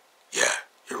 yeah,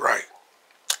 you're right.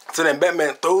 So then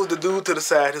Batman throws the dude to the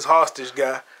side, his hostage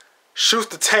guy, shoots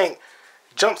the tank,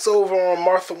 jumps over on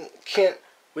Martha Kent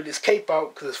with his cape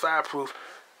out because it's fireproof.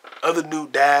 Other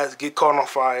dude dies, get caught on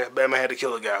fire. Batman had to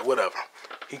kill a guy, whatever.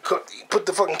 He put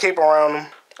the fucking cape around him,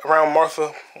 around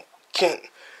Martha Kent,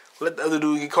 let the other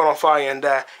dude get caught on fire and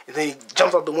die. And then he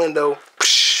jumps out the window,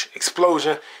 psh,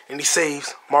 explosion, and he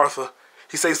saves Martha.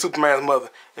 He saves Superman's mother.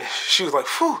 And she was like,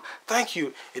 phew, thank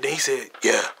you. And then he said,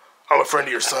 yeah, I'm a friend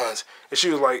of your son's. And she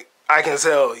was like, I can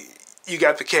tell you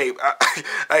got the cape.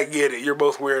 I get it. You're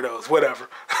both weirdos. Whatever.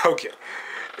 Okay.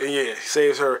 And yeah, he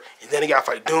saves her. And then he got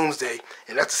to fight Doomsday.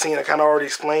 And that's the scene I kind of already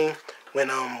explained. When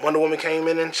Wonder Woman came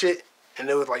in and shit. And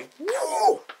it was like,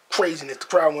 whoa, craziness. The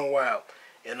crowd went wild.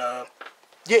 And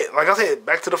yeah, like I said,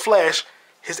 back to the Flash.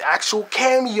 His actual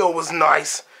cameo was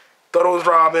nice. thought it was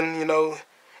Robin, you know.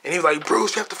 And he was like,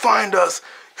 Bruce, you have to find us.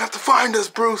 You have to find us,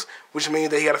 Bruce. Which means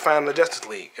that he got to find the Justice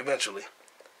League eventually.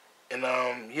 And,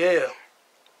 yeah.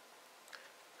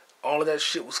 All of that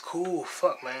shit was cool.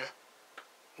 Fuck, man.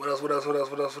 What else? Wonder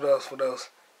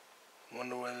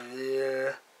when,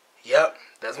 yeah. Yep,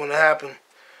 that's when it happened.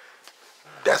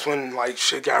 That's when, like,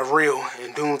 shit got real.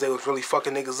 And Doomsday was really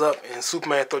fucking niggas up. And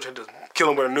Superman thought he had to kill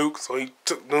him with a nuke. So he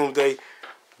took Doomsday,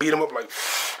 beat him up, like,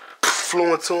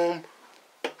 flew into him,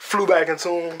 flew back into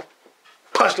him,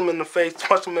 punched him in the face,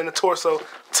 punched him in the torso,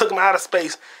 took him out of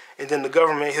space. And then the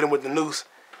government hit him with the noose.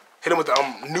 Hit him with the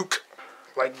nuke.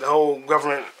 Like, the whole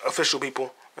government official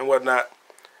people and whatnot.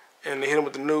 And they hit him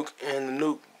with the nuke. And the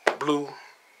nuke blew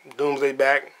Doomsday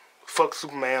back. Fucked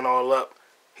Superman all up.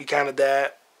 He kind of died.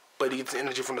 But he gets the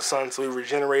energy from the sun, so he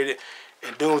regenerated.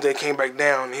 And Doomsday came back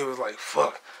down, and he was like,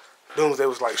 fuck. Doomsday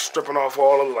was like stripping off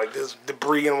all of it, like this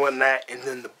debris and whatnot. And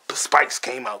then the spikes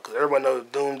came out. Because everyone knows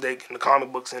Doomsday in the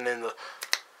comic books and in the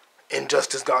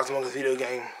Injustice Gods Among Us video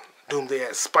game, Doomsday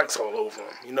had spikes all over him,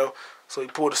 you know? So he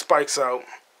pulled the spikes out,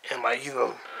 and like, you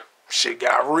know, shit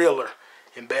got realer.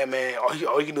 And Batman, all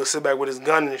he can do is sit back with his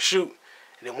gun and shoot.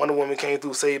 And then Wonder Woman came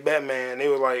through, saved Batman. And they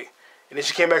were like, and then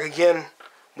she came back again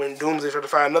when Doomsday tried to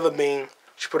find another beam.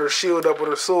 She put her shield up with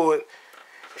her sword.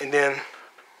 And then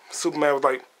Superman was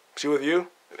like, she with you?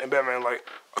 And Batman like,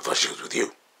 I thought she was with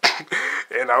you.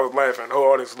 And I was laughing. The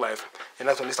whole audience was laughing. And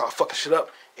that's when they started fucking shit up.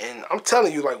 And I'm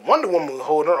telling you, like, Wonder Woman was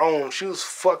holding her own. She was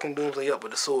fucking Doomsday up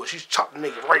with the sword. She chopped the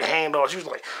nigga right hand off. She was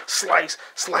like, slice,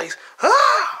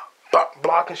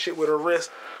 blocking shit with her wrist,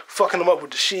 fucking him up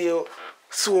with the shield,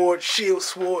 sword,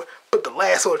 put the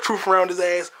lasso of truth around his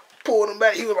ass, pulled him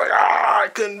back. He was like, I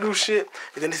couldn't do shit.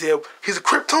 And then he said, he's a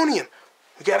Kryptonian.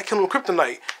 We gotta kill him with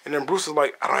kryptonite. And then Bruce was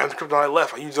like, I don't have the kryptonite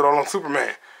left. I used it all on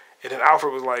Superman. And then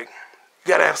Alfred was like, you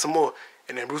gotta have some more.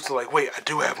 And then Bruce was like, wait, I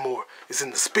do have more. It's in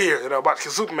the spear that I'm about to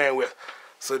kill Superman with.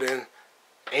 So then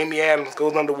Amy Adams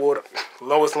goes underwater.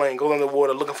 Lois Lane goes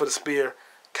underwater looking for the spear.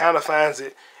 Kind of finds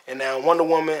it. And now Wonder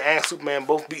Woman and Superman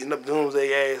both beating up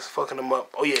Doomsday ass, fucking him up.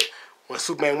 Oh yeah, when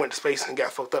Superman went to space and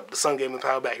got fucked up, the sun gave him the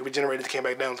power back. He regenerated, came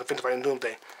back down to finish fighting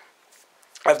Doomsday.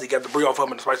 After he got the debris off of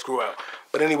him and the spikes grew out.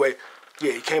 But anyway,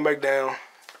 yeah, he came back down.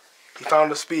 He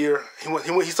found the spear.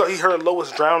 He heard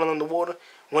Lois drowning underwater.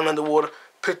 Went underwater,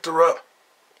 picked her up,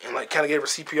 and like kind of gave her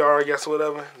CPR, I guess, or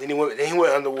whatever. Then he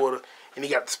went underwater and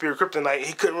he got the spear of kryptonite.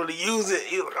 He couldn't really use it.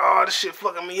 He was like, oh, this shit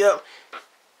fucking me up.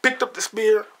 Picked up the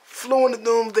spear, flew into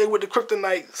Doomsday with the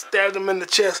kryptonite, stabbed him in the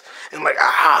chest, and like,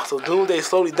 so Doomsday is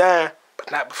slowly dying,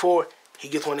 but not before he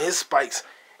gets one of his spikes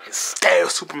and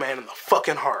stabs Superman in the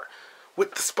fucking heart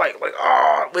with the spike, like,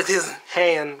 with his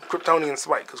hand, Kryptonian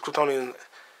spike, because Kryptonian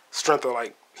strength are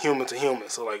like human to human,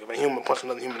 so like if a human punches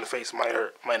another human in the face, it might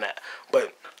hurt, might not,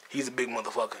 but he's a big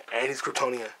motherfucker, and he's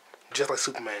Kryptonian, just like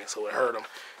Superman, so it hurt him.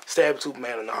 Stabbed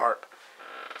Superman in the heart,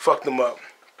 fucked him up,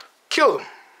 killed him.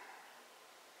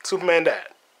 Superman died.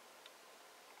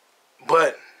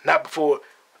 But not before,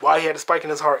 while he had the spike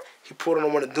in his heart, he pulled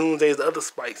on one of Doomsday's other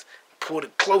spikes, pulled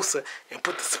it closer, and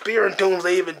put the spear in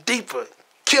Doomsday even deeper,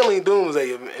 killing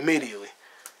Doomsday immediately,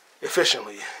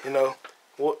 efficiently, you know,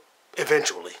 well,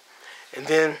 eventually. And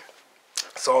then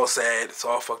it's all sad, it's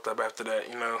all fucked up after that,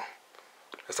 you know.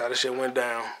 That's how this shit went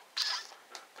down.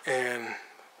 And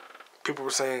people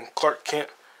were saying Clark Kent,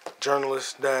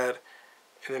 journalist, died,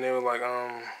 and then they were like,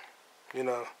 you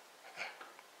know,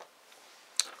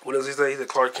 what does he say? He said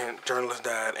Clark Kent, journalist,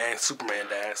 died, and Superman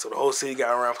died. So the whole city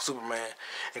got around for Superman,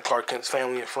 and Clark Kent's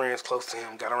family and friends close to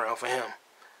him got around for him,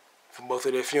 for both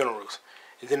of their funerals.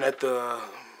 And then at the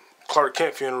Clark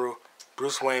Kent funeral,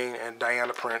 Bruce Wayne and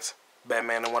Diana Prince,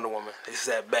 Batman and Wonder Woman, they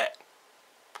sat back.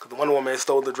 Because the Wonder Woman had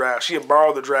stole the drive. She had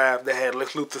borrowed the drive that had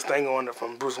Lex Luthor's thing on it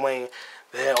from Bruce Wayne.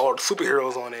 They had all the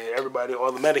superheroes on it, everybody,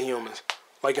 all the metahumans,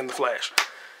 like in The Flash.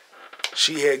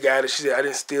 She had got it. She said, I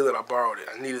didn't steal it. I borrowed it.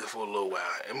 I needed it for a little while.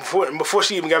 And before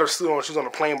she even got her suit on, she was on a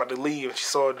plane about to leave, and she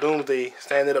saw Doomsday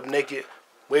standing up naked,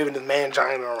 waving his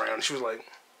man-giant around. And she was like,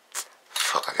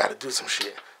 fuck, I got to do some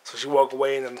shit. So she walked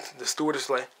away, and then the stewardess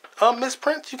was like, Miss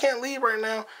Prince, you can't leave right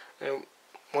now. And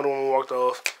Wonder Woman walked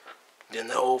off. Then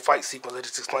the whole fight sequence I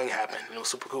just explained happened. And it was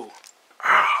super cool.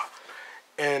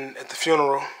 And at the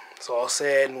funeral, it's all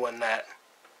sad and whatnot.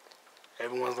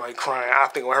 Everyone's like crying. I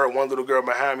think I heard one little girl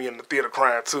behind me in the theater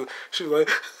crying too. She was like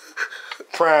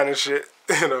crying and shit,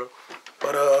 you know.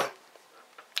 But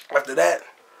after that,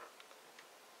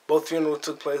 both funerals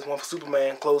took place. One for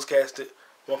Superman, closed casket.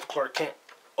 One for Clark Kent,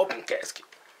 open casket.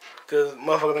 Because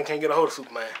motherfuckers can't get a hold of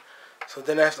Superman. So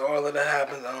then after all of that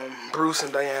happened, Bruce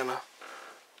and Diana.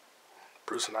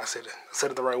 Bruce and I said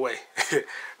it the right way.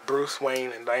 Bruce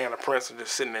Wayne and Diana Prince are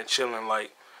just sitting there chilling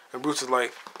like, And Bruce is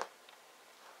like,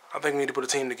 I think we need to put a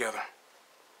team together.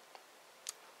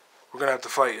 We're going to have to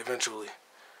fight eventually.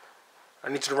 I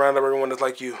need you to round up everyone that's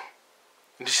like you.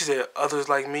 And she said, others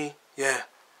like me? Yeah.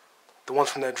 The ones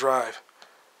from that drive.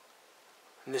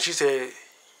 And then she said,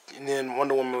 and then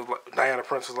Wonder Woman, was like, Diana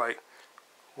Prince was like,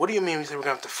 what do you mean we said we're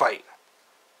going to have to fight?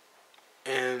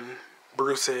 And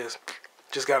Bruce says,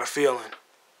 just got a feeling.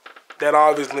 That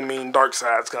obviously means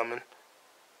Darkseid's coming.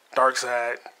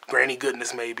 Darkseid, Granny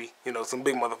Goodness maybe. You know, some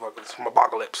big motherfuckers from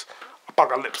Apocalypse.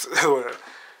 Apocalypse. That's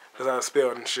how it's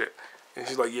spelled and shit. And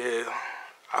she's like, yeah,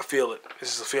 I feel it.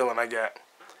 It's just a feeling I got.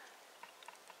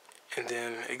 And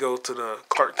then it goes to the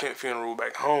Clark Kent funeral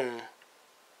back home,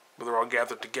 where they're all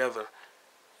gathered together.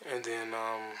 And then,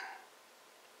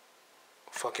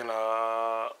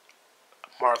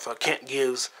 Martha Kent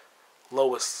gives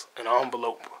Lois an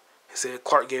envelope. He said,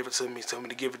 Clark gave it to me, told me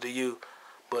to give it to you,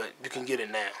 but you can get it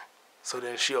now. So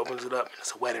then she opens it up, and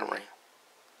it's a wedding ring.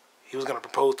 He was going to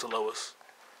propose to Lois,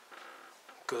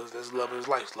 because that's the love of his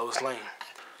life, Lois Lane.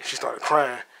 And she started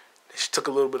crying. And she took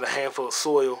a handful of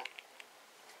soil,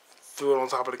 threw it on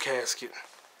top of the casket,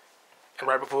 and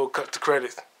right before it cut to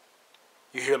credits,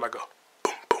 you hear like a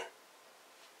boom, boom.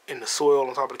 And the soil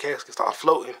on top of the casket started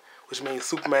floating, which means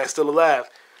Superman's still alive.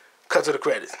 Cut to the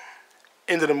credits.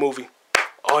 End of the movie.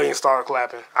 Audience started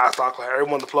clapping. I started clapping.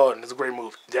 Everyone's applauding. It's a great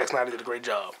movie. Zack Snyder did a great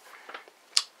job.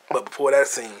 But before that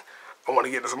scene, I want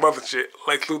to get into some other shit.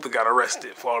 Lex Luthor got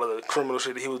arrested for all of the criminal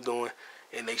shit that he was doing,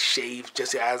 and they shaved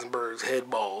Jesse Eisenberg's head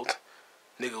bald.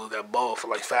 Nigga got bald for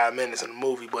like 5 minutes in the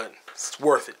movie, but it's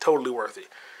worth it. Totally worth it.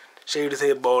 Shaved his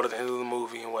head bald at the end of the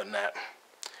movie and whatnot.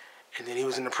 And then he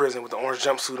was in the prison with the orange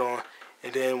jumpsuit on.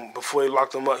 And then before they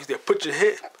locked him up, he said, put your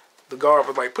head. The guard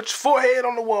was like, put your forehead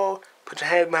on the wall. Put your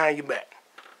hand behind your back,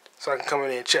 so I can come in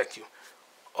there and check you.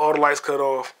 All the lights cut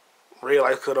off, red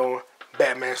lights cut on,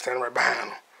 Batman standing right behind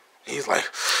him. And he's like,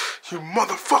 you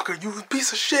motherfucker, you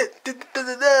piece of shit.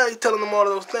 He's telling them all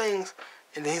of those things.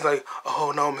 And then he's like,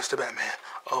 oh no, Mr. Batman.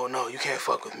 Oh no, you can't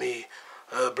fuck with me.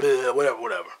 Blah,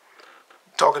 whatever.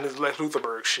 Talking this Lex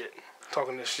Luthorberg shit.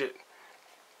 Talking this shit.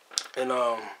 And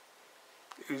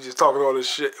he was just talking all this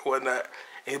shit and whatnot.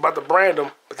 And he's about to brand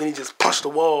him, but then he just punched the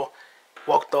wall,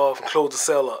 walked off, and closed the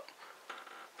cell up.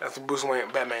 That's what Bruce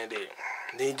Wayne, Batman did.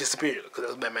 And then he disappeared, because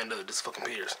that's what Batman does, just fucking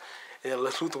appears. And then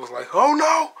Lex Luthor was like, oh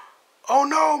no,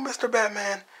 Mr.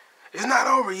 Batman, it's not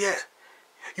over yet.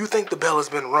 You think the bell has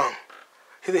been rung.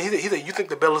 He said, you think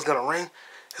the bell is going to ring?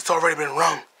 It's already been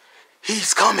rung.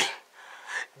 He's coming.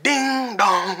 Ding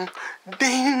dong,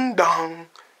 ding dong.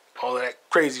 All of that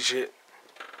crazy shit,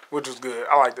 which was good.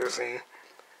 I like that scene.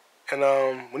 And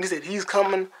when he said he's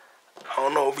coming, I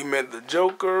don't know if he meant the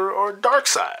Joker or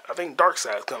Darkseid. I think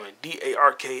Darkseid's coming.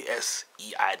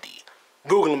 D-A-R-K-S-E-I-D.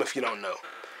 Google him if you don't know.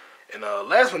 And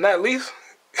last but not least,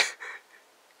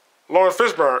 Lawrence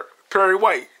Fishburne, Perry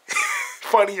White.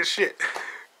 Funny as shit.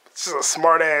 Just a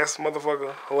smart ass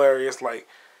motherfucker. Hilarious. Like,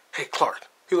 hey Clark.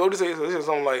 He was he said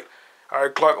something like, all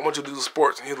right, Clark, I want you to do the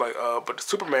sports. And he's like, but the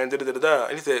Superman da-da-da-da-da.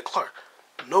 And he said, Clark,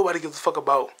 nobody gives a fuck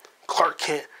about Clark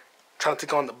Kent trying to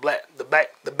take on the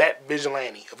Bat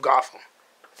Vigilante of Gotham.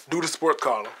 Do the sports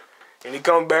column. And he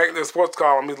comes back to the sports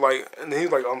column. He's like,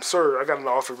 sir, I got an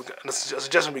offer, a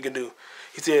suggestion we can do.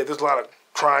 He said, there's a lot of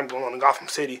crime going on in Gotham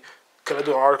City. Can I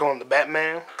do an article on the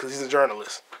Batman? Because he's a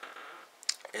journalist.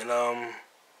 And,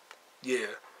 yeah.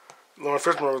 Lawrence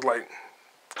Fishburne was like,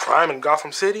 crime in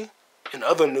Gotham City? In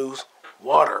other news,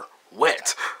 water,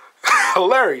 wet.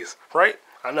 Hilarious, right?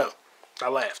 I know. I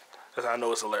laughed. That's how I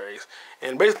know it's hilarious.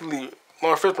 And basically,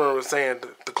 Lawrence Fishburne was saying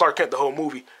to Clark Kent the whole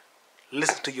movie,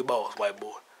 listen to your boss, white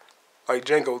boy. Like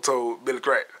Django told Billy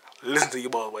Crack, listen to your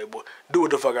boss, white boy. Do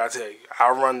what the fuck I tell you. I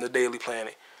run the Daily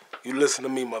Planet. You listen to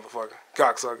me, motherfucker.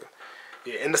 Cocksucker.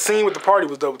 Yeah, and the scene with the party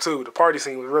was dope, too. The party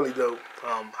scene was really dope.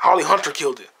 Holly Hunter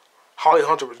killed it. Holly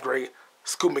Hunter was great.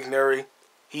 Scoot McNairy,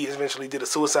 he eventually did a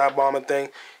suicide bombing thing.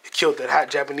 He killed that hot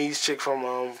Japanese chick from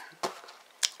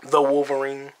The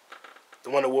Wolverine. The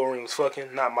one that Wolverine was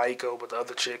fucking. Not Maiko, but the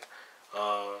other chick.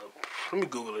 Let me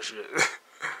Google this shit.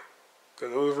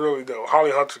 Because it was really dope.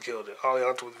 Holly Hunter killed it. Holly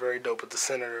Hunter was very dope with the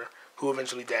senator, who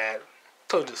eventually died.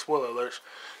 Told you, spoiler alert.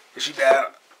 Yeah, she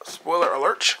died. Spoiler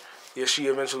alert. Yeah, she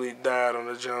eventually died on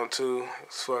the jump, too.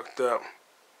 It's fucked up.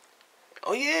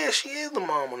 Oh, yeah, she is the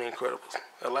mom on The Incredibles.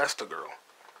 Elastigirl.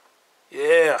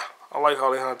 Yeah, I like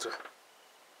Holly Hunter.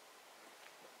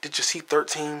 Did you see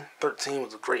 13? 13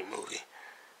 was a great movie.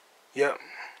 Yep.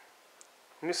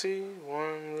 Let me see.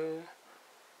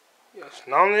 Yes,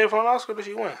 nominated for an Oscar. Did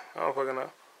she win? I don't fucking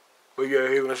know. But yeah,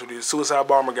 he eventually the suicide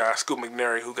bomber guy, Scoot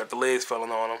McNairy, who got the legs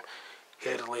falling on him. He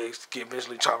had his legs get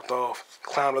eventually chopped off.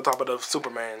 Climbed on top of the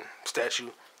Superman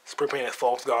statue. Spray painted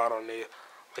false god on there,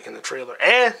 like in the trailer.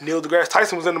 And Neil deGrasse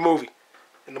Tyson was in the movie.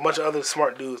 And a bunch of other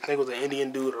smart dudes. I think it was an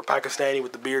Indian dude or Pakistani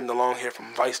with the beard and the long hair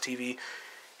from Vice TV.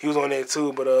 He was on there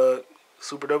too, but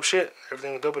super dope shit.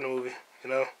 Everything was dope in the movie, you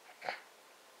know.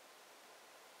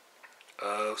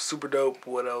 Super dope.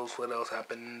 What else? What else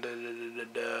happened?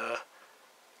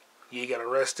 He got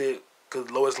arrested because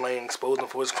Lois Lane exposed him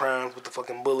for his crimes with the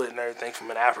fucking bullet and everything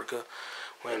from in Africa.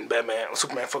 When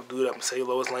Superman fucked dude up and saved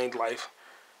Lois Lane's life.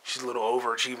 She's a little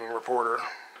overachieving reporter,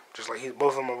 just like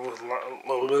both of them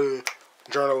are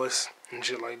journalists and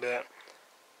shit like that.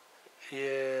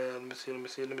 Yeah, let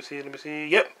me see.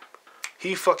 Yep,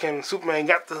 Superman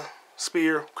got the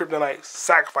spear. Kryptonite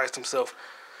sacrificed himself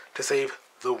to save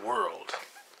the world,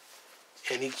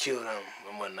 and he killed him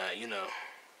and whatnot. You know.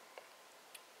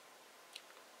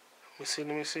 Let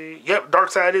me see. Yep,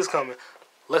 Darkseid is coming.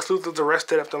 Lex Luthor's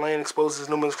arrested after Lane exposes his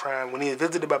numerous crimes. When he is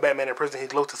visited by Batman in prison, he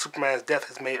gloats that Superman's death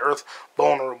has made Earth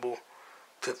vulnerable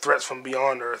to threats from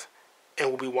beyond Earth and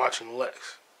will be watching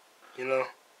Lex. You know?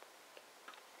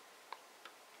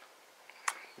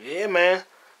 Yeah, man.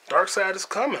 Darkseid is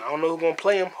coming. I don't know who's going to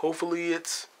play him. Hopefully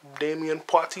it's Damien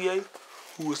Poitier,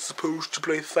 who is supposed to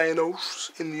play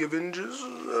Thanos in the Avengers.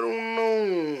 I don't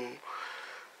know.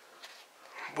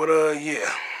 But, yeah.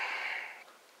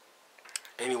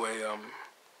 Anyway,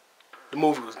 the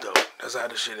movie was dope. That's how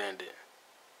the shit ended.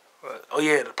 Oh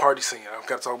yeah, the party scene. I've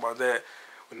got to talk about that.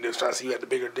 When they was trying to see who had the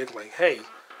bigger dick, like, hey,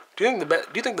 do you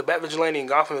think the Bat Vigilante in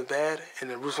Gotham is bad? And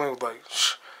then Bruce Wayne was like,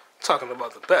 shh, I'm talking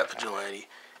about the Bat Vigilante.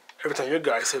 Every time your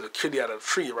guy says a kitty out of a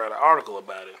tree, you write an article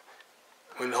about it.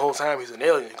 When the whole time he's an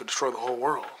alien, he could destroy the whole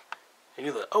world. And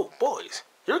you're like, oh boys,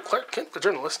 you're Clark Kent the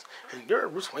journalist, and you're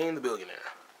Bruce Wayne the billionaire.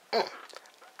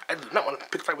 I do not want to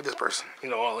pick a fight with this person. You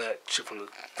know, all that shit from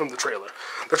the trailer.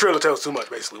 The trailer tells too much,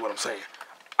 basically, what I'm saying.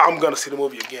 I'm going to see the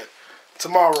movie again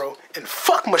tomorrow. And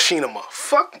fuck Machinima.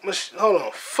 Fuck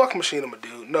Machinima,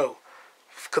 dude. No.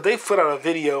 Because they put out a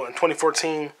video in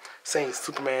 2014 saying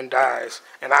Superman dies.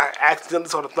 And I accidentally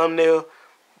saw the thumbnail,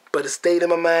 but it stayed in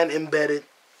my mind embedded.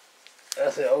 I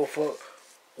said, oh, fuck.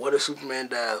 What if Superman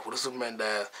dies? What if Superman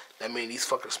dies? That means these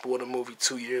fuckers spoiled the movie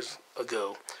 2 years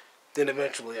ago. Then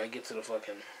eventually I get to the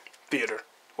fucking theater,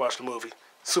 watch the movie.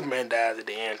 Superman dies at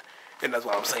the end, and that's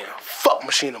why I'm saying fuck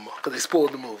Machinima, because they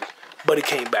spoiled the movie. But he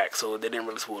came back, so they didn't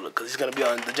really spoil it, because he's gonna be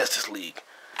on the Justice League.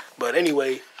 But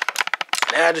anyway,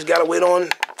 now I just gotta wait on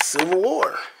Civil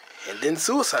War and then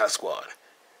Suicide Squad.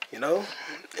 You know,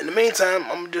 in the meantime,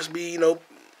 I'm gonna just be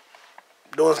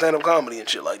doing stand-up comedy and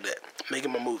shit like that,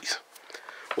 making my movies,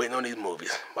 waiting on these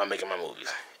movies while making my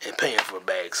movies. And paying for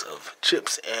bags of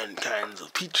chips and kinds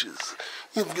of peaches.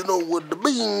 If you know what the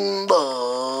bean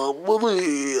will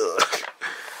be.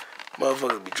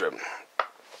 Motherfuckers be tripping.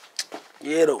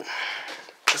 Yeah, though.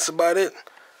 That's about it.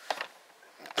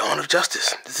 Dawn of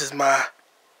Justice. This is my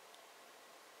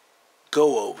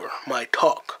go-over. My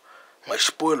talk. My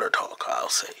spoiler talk, I'll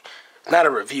say. Not a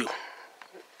review.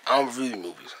 I don't review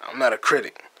movies. I'm not a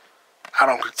critic. I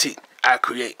don't critique. I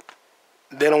create.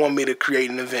 They don't want me to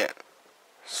create an event.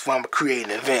 So I'm gonna create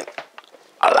an event.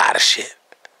 A lot of shit.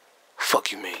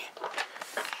 Fuck you, man.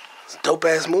 It's a dope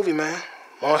ass movie, man.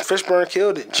 Lawrence Fishburne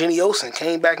killed it. Jenny Olsen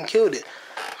came back and killed it.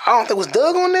 I don't think it was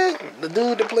Doug on there. The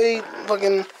dude that played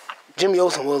fucking Jimmy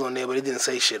Olsen was on there, but he didn't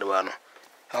say shit about him.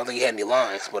 I don't think he had any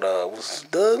lines. But was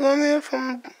Doug on there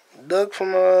from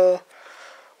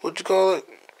what you call it?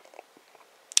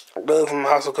 Doug from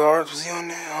House of Cards. Was he on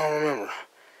there? I don't remember.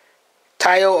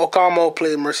 Tayo Okamo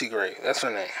played Mercy Gray. That's her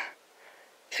name.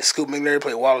 And Scoop McNairy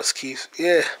played Wallace Keith.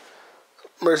 Yeah.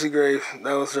 Mercy Grave.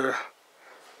 That was her.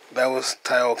 That was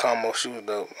Tayo Okamo. She was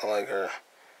dope. I like her.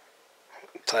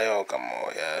 Tayo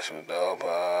Okamo. Yeah, she was dope.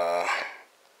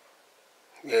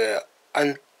 Yeah.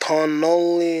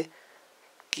 Antonoli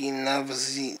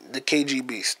Ginavzi. The KG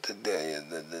Beast. The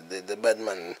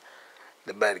Batman.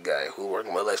 The bad guy who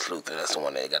working with Lex Luthor. That's the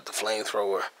one that got the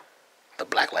flamethrower. The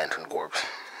Black Lantern Corps.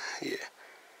 Yeah.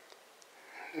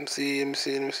 Let me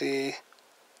see.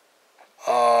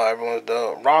 Everyone's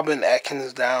dope. Robin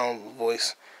Atkins down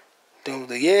voice.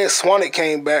 Yeah, Swanwick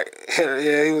came back.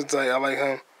 Yeah, he was tight. I like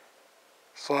him.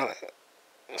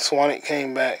 Swanwick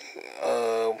came back.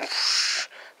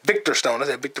 Victor Stone.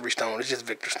 That's that Victory Stone. It's just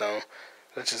Victor Stone.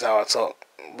 That's just how I talk.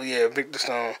 But yeah, Victor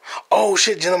Stone. Oh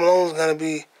shit, Jenna Malone's gonna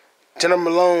be. Jenna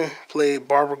Malone played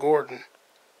Barbara Gordon.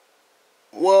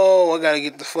 Whoa, I gotta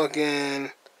get the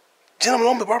fucking. Jenna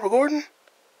Malone played Barbara Gordon?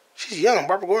 She's young.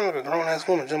 Barbara Gordon like a grown-ass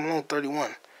woman. Jenna Malone,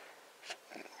 31.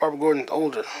 Barbara Gordon's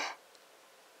older.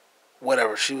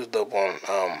 Whatever. She was dope on,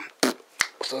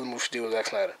 what's the other movie she did with Zack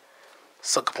Snyder?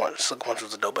 Sucker Punch. Sucker Punch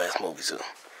was a dope-ass movie, too.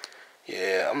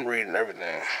 Yeah, I'm reading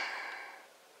everything.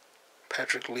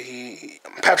 Patrick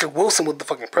Wilson was the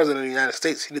fucking president of the United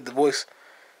States. He did the voice.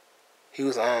 He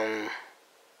was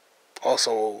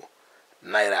also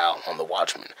Night Owl on The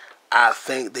Watchmen. I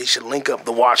think they should link up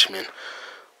The Watchmen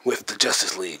with the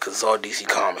Justice League because it's all DC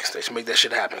Comics. They should make that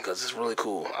shit happen because it's really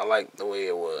cool. I like the way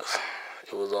it was.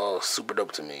 It was all super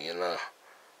dope to me, you know.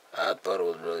 I thought it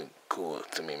was really cool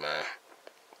to me, man.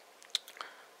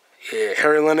 Yeah,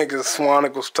 Harry Lennox and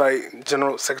Swanwick was tight.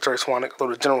 Secretary Swanwick,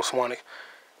 little General Swanwick.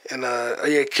 And,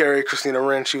 Carrie, Christina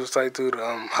Wren, she was tight too.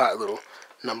 The hot little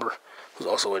number, who's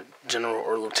also a general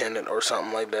or lieutenant or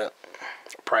something like that.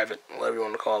 Private, whatever you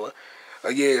want to call it.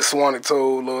 Swanwick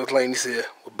told Lois Lane, he said,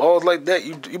 with balls like that,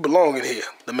 you belong in here,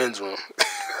 the men's room.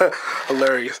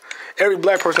 Hilarious. Every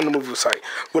black person in the movie was tight.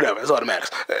 Whatever, that's all that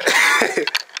matters.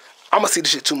 I'm going to see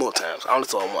this shit 2 more times. I only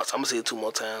saw it once. I'm going to see it 2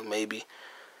 more times, maybe.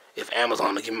 If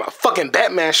Amazon will give me my fucking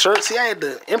Batman shirt. See, I had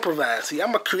to improvise. See,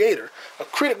 I'm a creator. A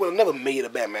critic would have never made a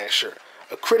Batman shirt.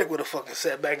 A critic would have fucking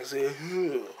sat back and said,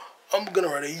 I'm going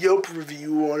to write a Yelp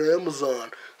review on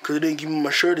Amazon because they didn't give me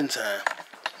my shirt in time.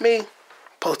 Me,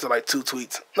 posted like 2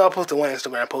 tweets. No, I posted 1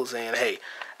 Instagram post saying, hey,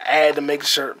 I had to make a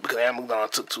shirt because Amazon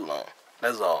took too long.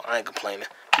 That's all. I ain't complaining.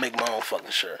 Make my own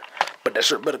fucking shirt. But that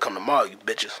shirt better come tomorrow, you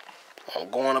bitches. I'm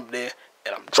going up there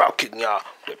and I'm drop kicking y'all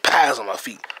with pies on my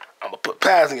feet. I'm going to put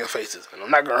pies in your faces and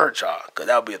I'm not going to hurt y'all because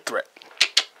that'll be a threat.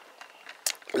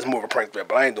 It's more of a prank threat,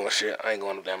 but I ain't doing shit. I ain't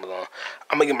going up to Amazon.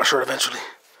 I'm going to get my shirt eventually.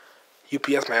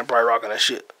 UPS man probably rocking that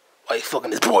shit. Like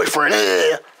fucking his boyfriend.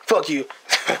 Fuck you.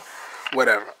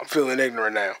 Whatever. I'm feeling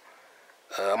ignorant now.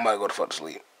 I might go to fuck to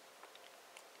sleep.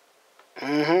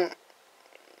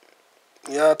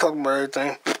 Yeah, I talked about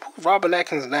everything. Robin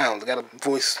Atkins Downs got a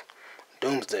voice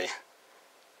Doomsday.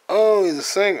 Oh, he's a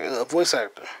singer, a voice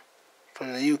actor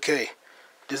from the UK.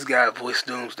 This guy voiced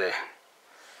Doomsday.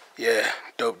 Yeah,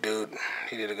 dope dude.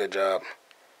 He did a good job.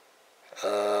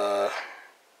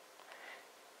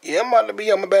 Yeah, I'm about to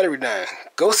be on my battery dying.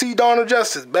 Go see Dawn of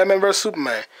Justice, Batman vs.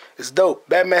 Superman. It's dope.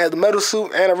 Batman has a metal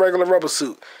suit and a regular rubber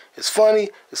suit. It's funny.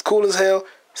 It's cool as hell.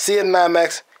 See it in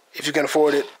IMAX if you can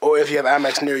afford it or if you have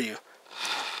IMAX near you.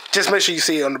 Just make sure you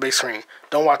see it on the big screen.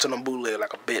 Don't watch it on bootleg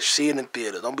like a bitch. See it in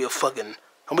theater. Don't be a putz.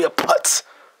 Don't be a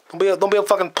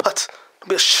fucking putz. Don't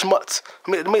be a schmutz.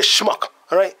 Don't be a schmuck.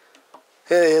 All right?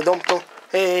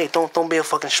 Don't be a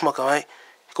fucking schmuck. All right?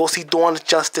 Go see Dawn of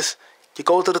Justice. You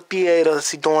go to the theater to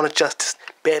see Dawn of Justice.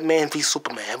 Batman v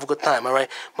Superman. Have a good time, alright?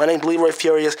 My name's Leroy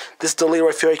Furious. This is the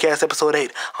Leroy Furicast episode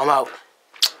 8. I'm out.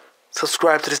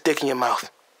 Subscribe to this dick in your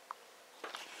mouth.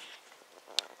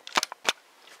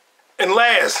 And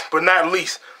last but not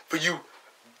least, for you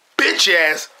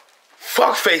bitch-ass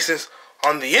fuckfaces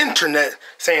on the internet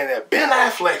saying that Ben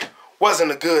Affleck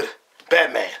wasn't a good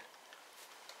Batman.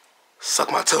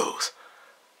 Suck my toes.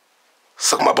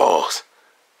 Suck my balls.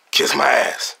 Kiss my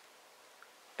ass.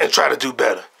 And try to do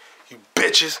better. You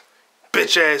bitches,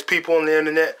 bitch-ass people on the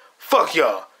internet, fuck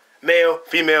y'all. Male,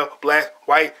 female, black,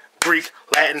 white, Greek,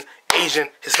 Latin, Asian,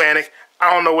 Hispanic,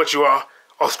 I don't know what you are.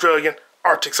 Australian,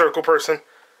 Arctic Circle person,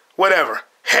 whatever.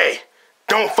 Hey,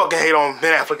 don't fucking hate on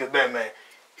Ben Affleck as Batman.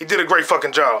 He did a great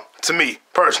fucking job, to me,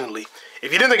 personally.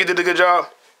 If you didn't think he did a good job,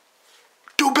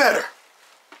 do better.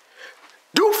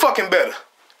 Do fucking better.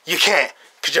 You can't.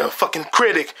 Because you're a fucking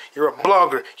critic. You're a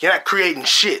blogger. You're not creating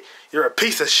shit. You're a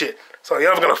piece of shit. So you're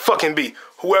never going to fucking be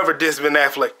whoever dissed Ben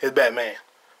Affleck as Batman.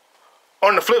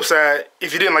 On the flip side,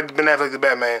 if you didn't like Ben Affleck as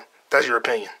Batman, that's your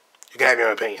opinion. You can have your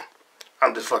own opinion.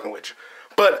 I'm just fucking with you.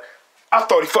 But I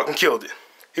thought he fucking killed it.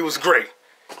 He was great.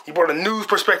 He brought a news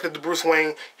perspective to Bruce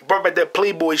Wayne. He brought back that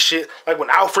Playboy shit. Like when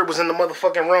Alfred was in the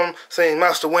motherfucking room saying,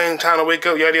 Master Wayne, time to wake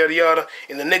up, yada, yada, yada.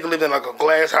 And the nigga lived in like a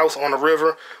glass house on the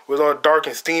river. It was all dark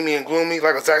and steamy and gloomy.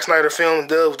 Like a Zack Snyder film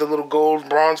does with the little gold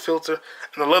bronze filter.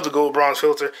 And I love the gold bronze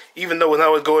filter. Even though it's not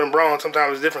always gold and bronze,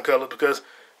 sometimes it's different color because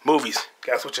movies.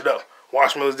 Gotta switch it up.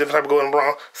 Watchmen was different type of gold and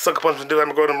bronze. Sucker Punch was different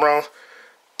type of gold and bronze.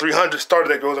 300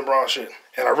 started that gold and bronze shit.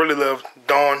 And I really love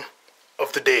Dawn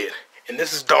of the Dead. And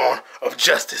this is Dawn of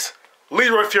Justice.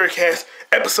 Leroy Furicast,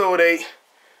 episode 8.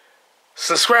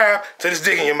 Subscribe to this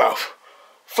dick in your mouth.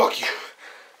 Fuck you.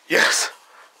 Yes.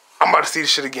 I'm about to see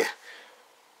this shit again.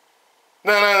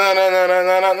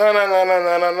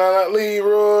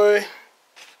 Leroy.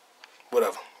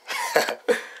 Whatever.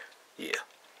 Yeah.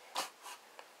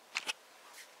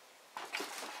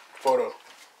 Photo.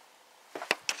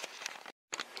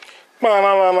 Leroy.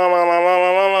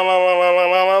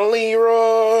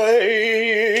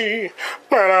 Leroy.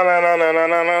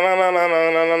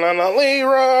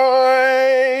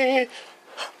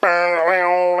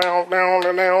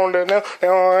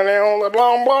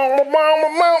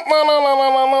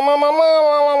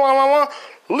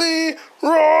 Leroy.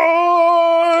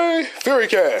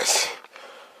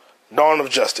 Dawn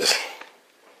of Justice.